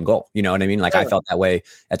of the same goal. You know what I mean? Like I felt that way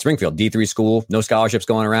at Springfield, D3 school, no scholarships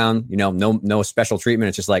going around, no special treatment.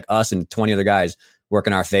 It's just like us and 20 other guys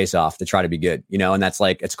working our face off to try to be good, and that's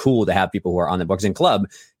like, it's cool to have people who are on the books. In club,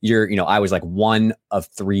 I was like one of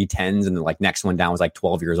 3 10s and the like next one down was like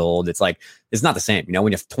 12 years old. It's like, it's not the same, when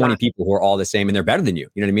you have 20 people who are all the same and they're better than you,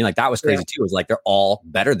 you know what I mean? Like that was crazy too. It was like, they're all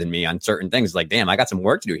better than me on certain things. Like, damn, I got some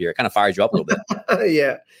work to do here. It kind of fires you up a little bit.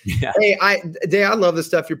 Yeah. Hey, I love the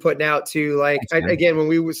stuff you're putting out too. Like again, when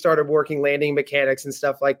we started working landing mechanics and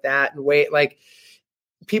stuff like that and weight, like,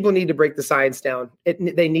 people need to break the science down.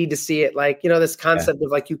 They need to see it. Like, this concept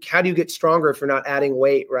of like, how do you get stronger if you're not adding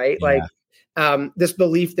weight? Right. Yeah. Like this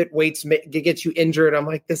belief that weights gets you injured. I'm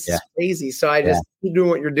like, this is crazy. So I just keep doing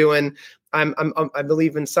what you're doing. I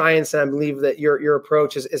believe in science, and I believe that your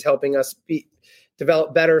approach is helping us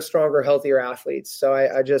develop better, stronger, healthier athletes. So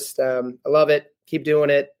I just I love it. Keep doing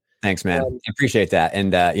it. Thanks, man. I appreciate that.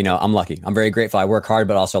 And, I'm lucky. I'm very grateful. I work hard,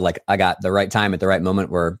 but also like I got the right time at the right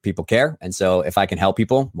moment where people care. And so if I can help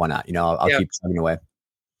people, why not? I'll keep chugging away.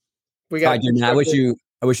 I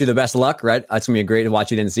wish you the best of luck, right? It's going to be great to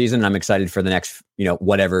watch you in the season. And I'm excited for the next,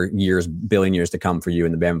 whatever billion years to come for you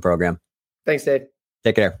in the BAM program. Thanks, Dave.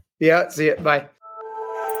 Take care. Yeah. See you. Bye.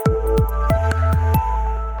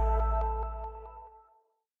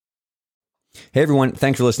 Hey everyone,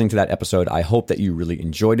 thanks for listening to that episode. I hope that you really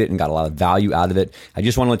enjoyed it and got a lot of value out of it. I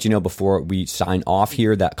just want to let you know before we sign off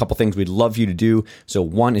here that a couple things we'd love you to do. So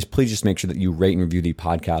one is please just make sure that you rate and review the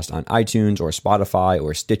podcast on iTunes or Spotify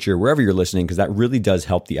or Stitcher, wherever you're listening, because that really does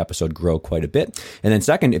help the episode grow quite a bit. And then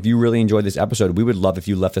second, if you really enjoyed this episode, we would love if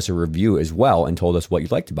you left us a review as well and told us what you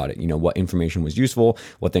liked about it. What information was useful,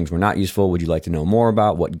 what things were not useful, would you like to know more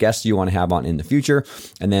about, what guests you want to have on in the future.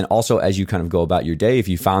 And then also as you kind of go about your day, if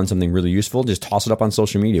you found something really useful, just toss it up on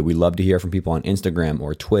social media. We love to hear from people on Instagram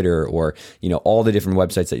or Twitter or, all the different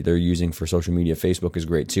websites that they're using for social media. Facebook is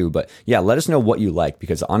great too. But yeah, let us know what you like,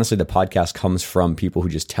 because honestly, the podcast comes from people who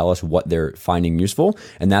just tell us what they're finding useful.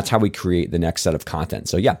 And that's how we create the next set of content.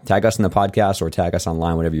 So yeah, tag us in the podcast or tag us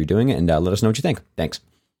online, whatever you're doing, and let us know what you think. Thanks.